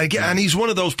again, and he's one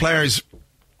of those players,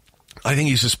 I think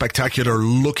he's a spectacular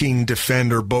looking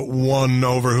defender, but one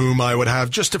over whom I would have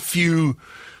just a few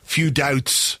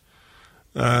doubts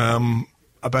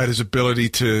about his ability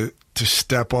to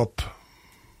step up.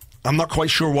 I'm not quite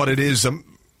sure what it is that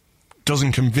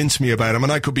doesn't convince me about him,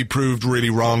 and I could be proved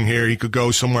really wrong here. He could go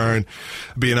somewhere and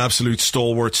be an absolute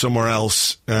stalwart somewhere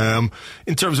else. In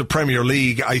terms of Premier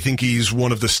League, I think he's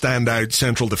one of the standout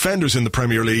central defenders in the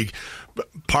Premier League,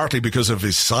 partly because of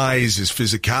his size, his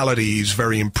physicality. He's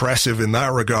very impressive in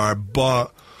that regard,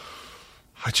 but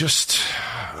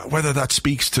whether that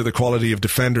speaks to the quality of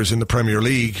defenders in the Premier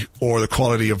League or the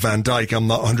quality of Van Dijk, I'm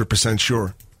not 100%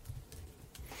 sure.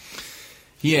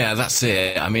 Yeah, that's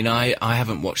it. I mean, I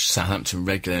haven't watched Southampton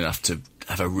regularly enough to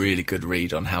have a really good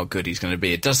read on how good he's going to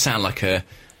be. It does sound like an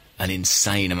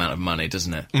insane amount of money,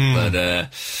 doesn't it? But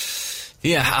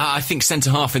yeah, I think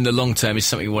centre-half in the long term is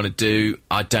something we want to do.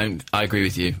 I agree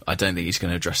with you. I don't think he's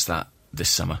going to address that this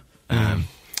summer.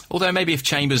 Although maybe if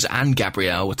Chambers and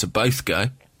Gabriel were to both go,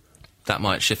 that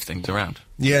might shift things around.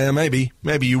 Yeah, maybe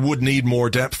you would need more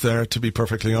depth there, to be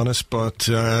perfectly honest. But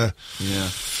yeah.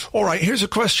 All right, here's a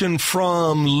question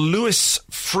from Lewis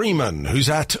Freeman, who's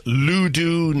at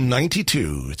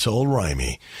Ludu92. It's all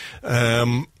rhymey.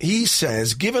 He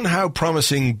says, given how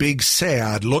promising Big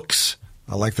Sayad looks,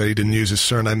 I like that he didn't use his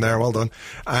surname there, well done,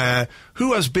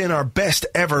 who has been our best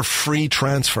ever free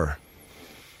transfer?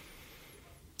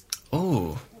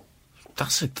 Oh,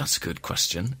 that's a good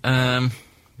question.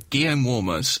 Guillaume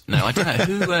Warmers. No, I don't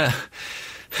know.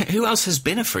 Who else has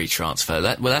been a free transfer?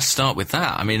 Let's start with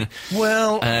that. I mean,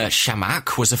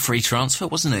 Shamak was a free transfer,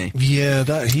 wasn't he?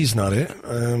 Yeah, he's not it.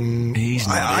 He's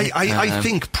not it. I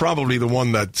think probably the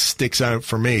one that sticks out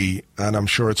for me, and I'm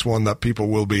sure it's one that people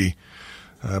will be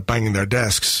banging their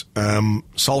desks,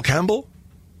 Sol Campbell.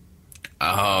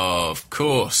 Oh, of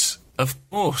course. Of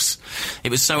course.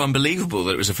 It was so unbelievable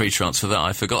that it was a free transfer that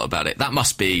I forgot about it. That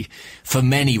must be, for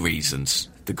many reasons,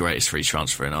 the greatest free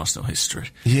transfer in Arsenal history.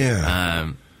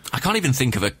 Yeah. I can't even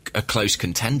think of a close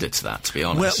contender to that, to be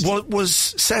honest. Well, was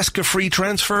Cesc a free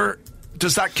transfer?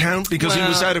 Does that count? Because he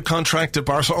was out of contract at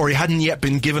Barcelona, or he hadn't yet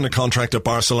been given a contract at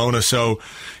Barcelona, so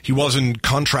he wasn't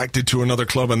contracted to another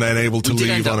club and then able to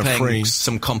leave on a free.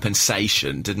 Some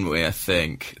compensation, didn't we? I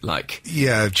think,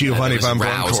 Giovanni Van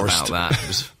about Bronckhorst.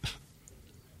 that.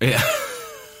 Yeah,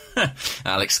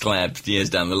 Alex Klebb years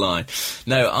down the line.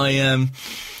 No,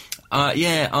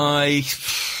 I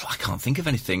can't think of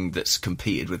anything that's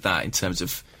competed with that in terms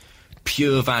of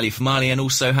pure value for money, and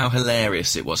also how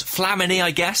hilarious it was. Flamini, I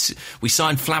guess. We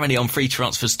signed Flamini on free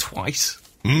transfers twice.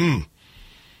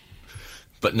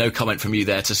 But no comment from you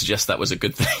there to suggest that was a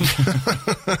good thing.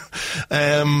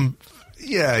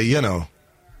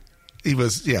 He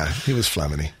was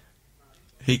Flamini.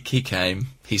 He came,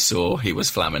 he saw, he was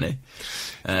Flamini.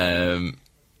 I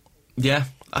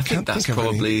think that's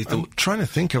probably... I'm trying to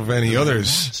think of any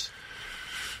others.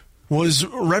 Was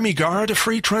Remy Gard a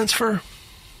free transfer?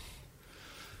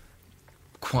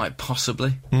 Quite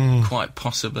possibly. Quite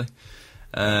possibly.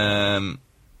 I'm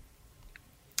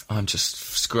just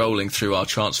scrolling through our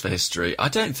transfer history. I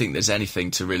don't think there's anything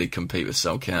to really compete with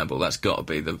Sol Campbell. That's got to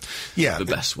be the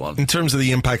best one. In terms of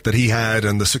the impact that he had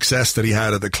and the success that he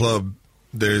had at the club,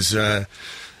 there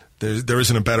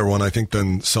isn't a better one, I think,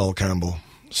 than Sol Campbell.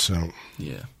 So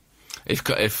yeah, if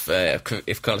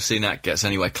Kolasinac gets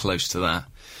anywhere close to that,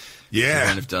 he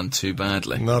won't have done too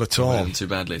badly. Not at all. Too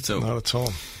badly at all. Not at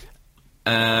all.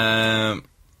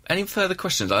 Any further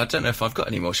questions? I don't know if I've got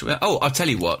any more. I'll tell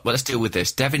you what. Well, let's deal with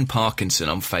this. Devin Parkinson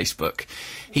on Facebook.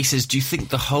 He says, do you think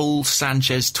the whole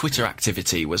Sanchez Twitter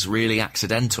activity was really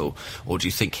accidental, or do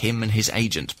you think him and his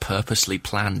agent purposely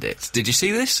planned it? Did you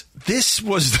see this? This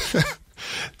was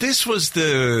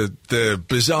the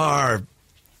bizarre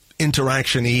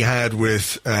interaction he had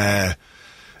with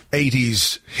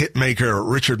 80s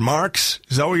hitmaker Richard Marx.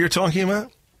 Is that what you're talking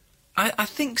about? I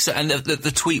think so. And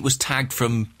the tweet was tagged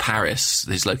from Paris.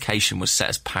 His location was set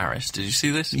as Paris. Did you see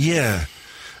this? Yeah.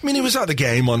 I mean, he was at the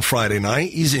game on Friday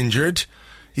night. He's injured.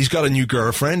 He's got a new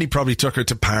girlfriend. He probably took her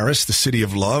to Paris, the city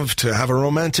of love, to have a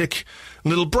romantic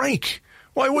little break.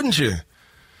 Why wouldn't you?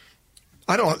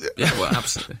 I don't... Yeah, well,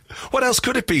 absolutely. What else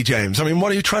could it be, James? I mean,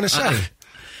 what are you trying to say?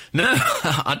 No,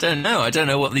 I don't know. I don't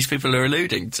know what these people are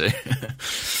alluding to.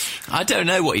 I don't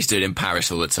know what he's doing in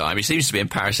Paris all the time. He seems to be in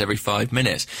Paris every 5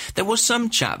 minutes. There was some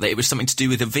chat that it was something to do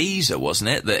with a visa, wasn't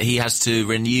it? That he has to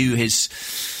renew his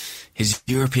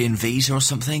European visa or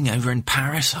something over in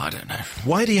Paris. I don't know.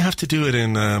 Why do you have to do it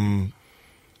in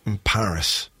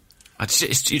Paris?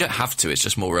 You don't have to. It's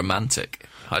just more romantic.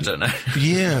 I don't know.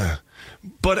 Yeah.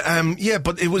 But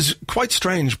it was quite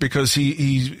strange because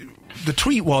the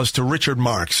tweet was to Richard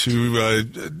Marx, who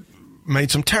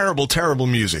made some terrible, terrible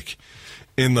music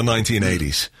in the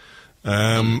 1980s.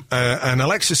 And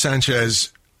Alexis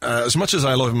Sanchez, as much as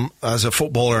I love him as a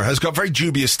footballer, has got very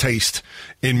dubious taste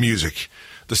in music.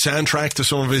 The soundtrack to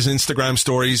some of his Instagram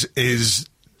stories is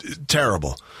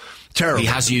terrible. Terrible. He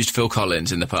has used Phil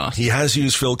Collins in the past. He has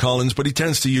used Phil Collins, but he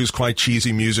tends to use quite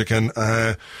cheesy music. And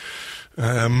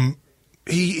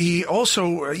he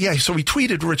also, so he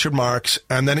tweeted Richard Marx,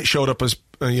 and then it showed up as,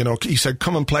 he said,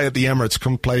 come and play at the Emirates,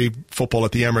 come play football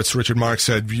at the Emirates. Richard Marx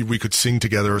said we could sing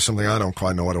together or something. I don't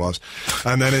quite know what it was.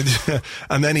 And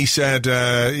then he said,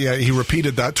 he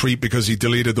repeated that tweet because he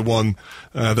deleted the one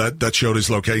that showed his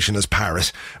location as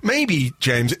Paris. Maybe,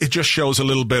 James, it just shows a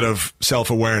little bit of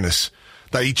self-awareness.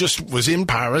 That he just was in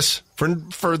Paris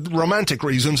for romantic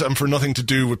reasons and for nothing to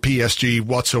do with PSG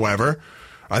whatsoever.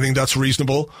 I think that's a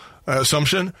reasonable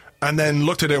assumption. And then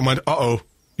looked at it and went, uh-oh,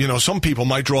 some people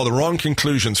might draw the wrong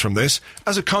conclusions from this.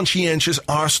 As a conscientious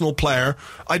Arsenal player,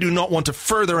 I do not want to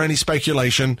further any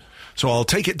speculation, so I'll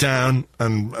take it down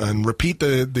and repeat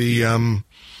the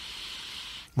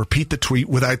tweet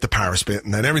without the Paris bit,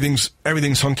 and then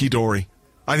everything's hunky-dory.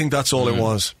 I think that's all it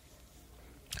was.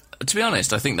 To be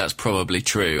honest, I think that's probably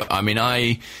true. I mean,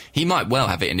 he might well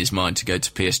have it in his mind to go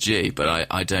to PSG, but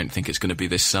I don't think it's going to be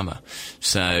this summer.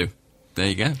 So, there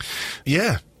you go.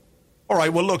 Yeah. All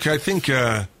right, well, look, I think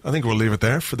we'll leave it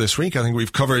there for this week. I think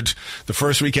we've covered the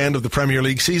first weekend of the Premier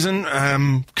League season.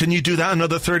 Can you do that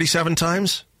another 37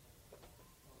 times?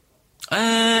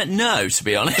 No, to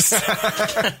be honest.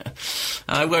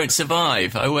 I won't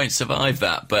survive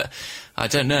that, but I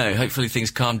don't know. Hopefully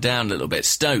things calm down a little bit.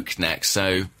 Stoke next,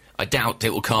 so I doubt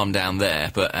it will calm down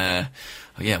there, but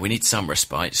yeah, we need some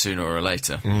respite sooner or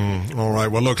later. All right.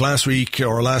 Well, look, last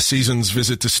season's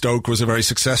visit to Stoke was a very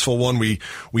successful one.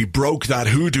 We broke that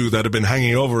hoodoo that had been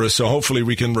hanging over us, so hopefully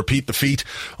we can repeat the feat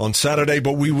on Saturday,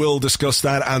 but we will discuss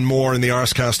that and more in the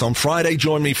Arsecast on Friday.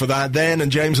 Join me for that then,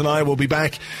 and James and I will be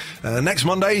back next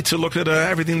Monday to look at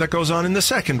everything that goes on in the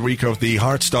second week of the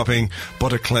heart-stopping,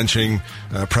 butter-clenching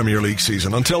Premier League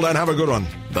season. Until then, have a good one.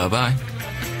 Bye-bye.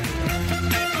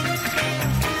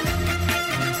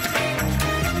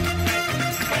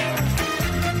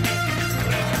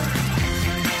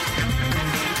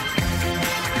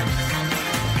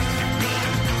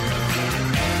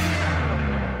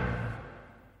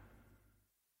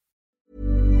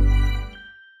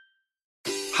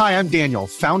 Hi, I'm Daniel,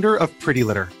 founder of Pretty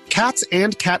Litter. Cats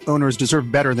and cat owners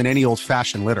deserve better than any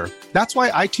old-fashioned litter. That's why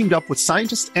I teamed up with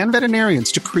scientists and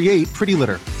veterinarians to create Pretty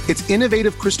Litter. Its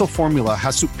innovative crystal formula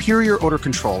has superior odor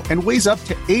control and weighs up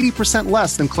to 80%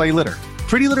 less than clay litter.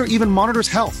 Pretty Litter even monitors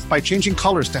health by changing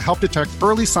colors to help detect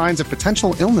early signs of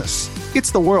potential illness.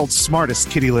 It's the world's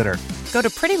smartest kitty litter. Go to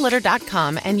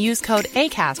prettylitter.com and use code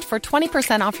ACAST for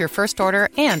 20% off your first order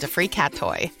and a free cat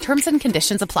toy. Terms and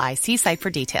conditions apply. See site for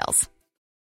details.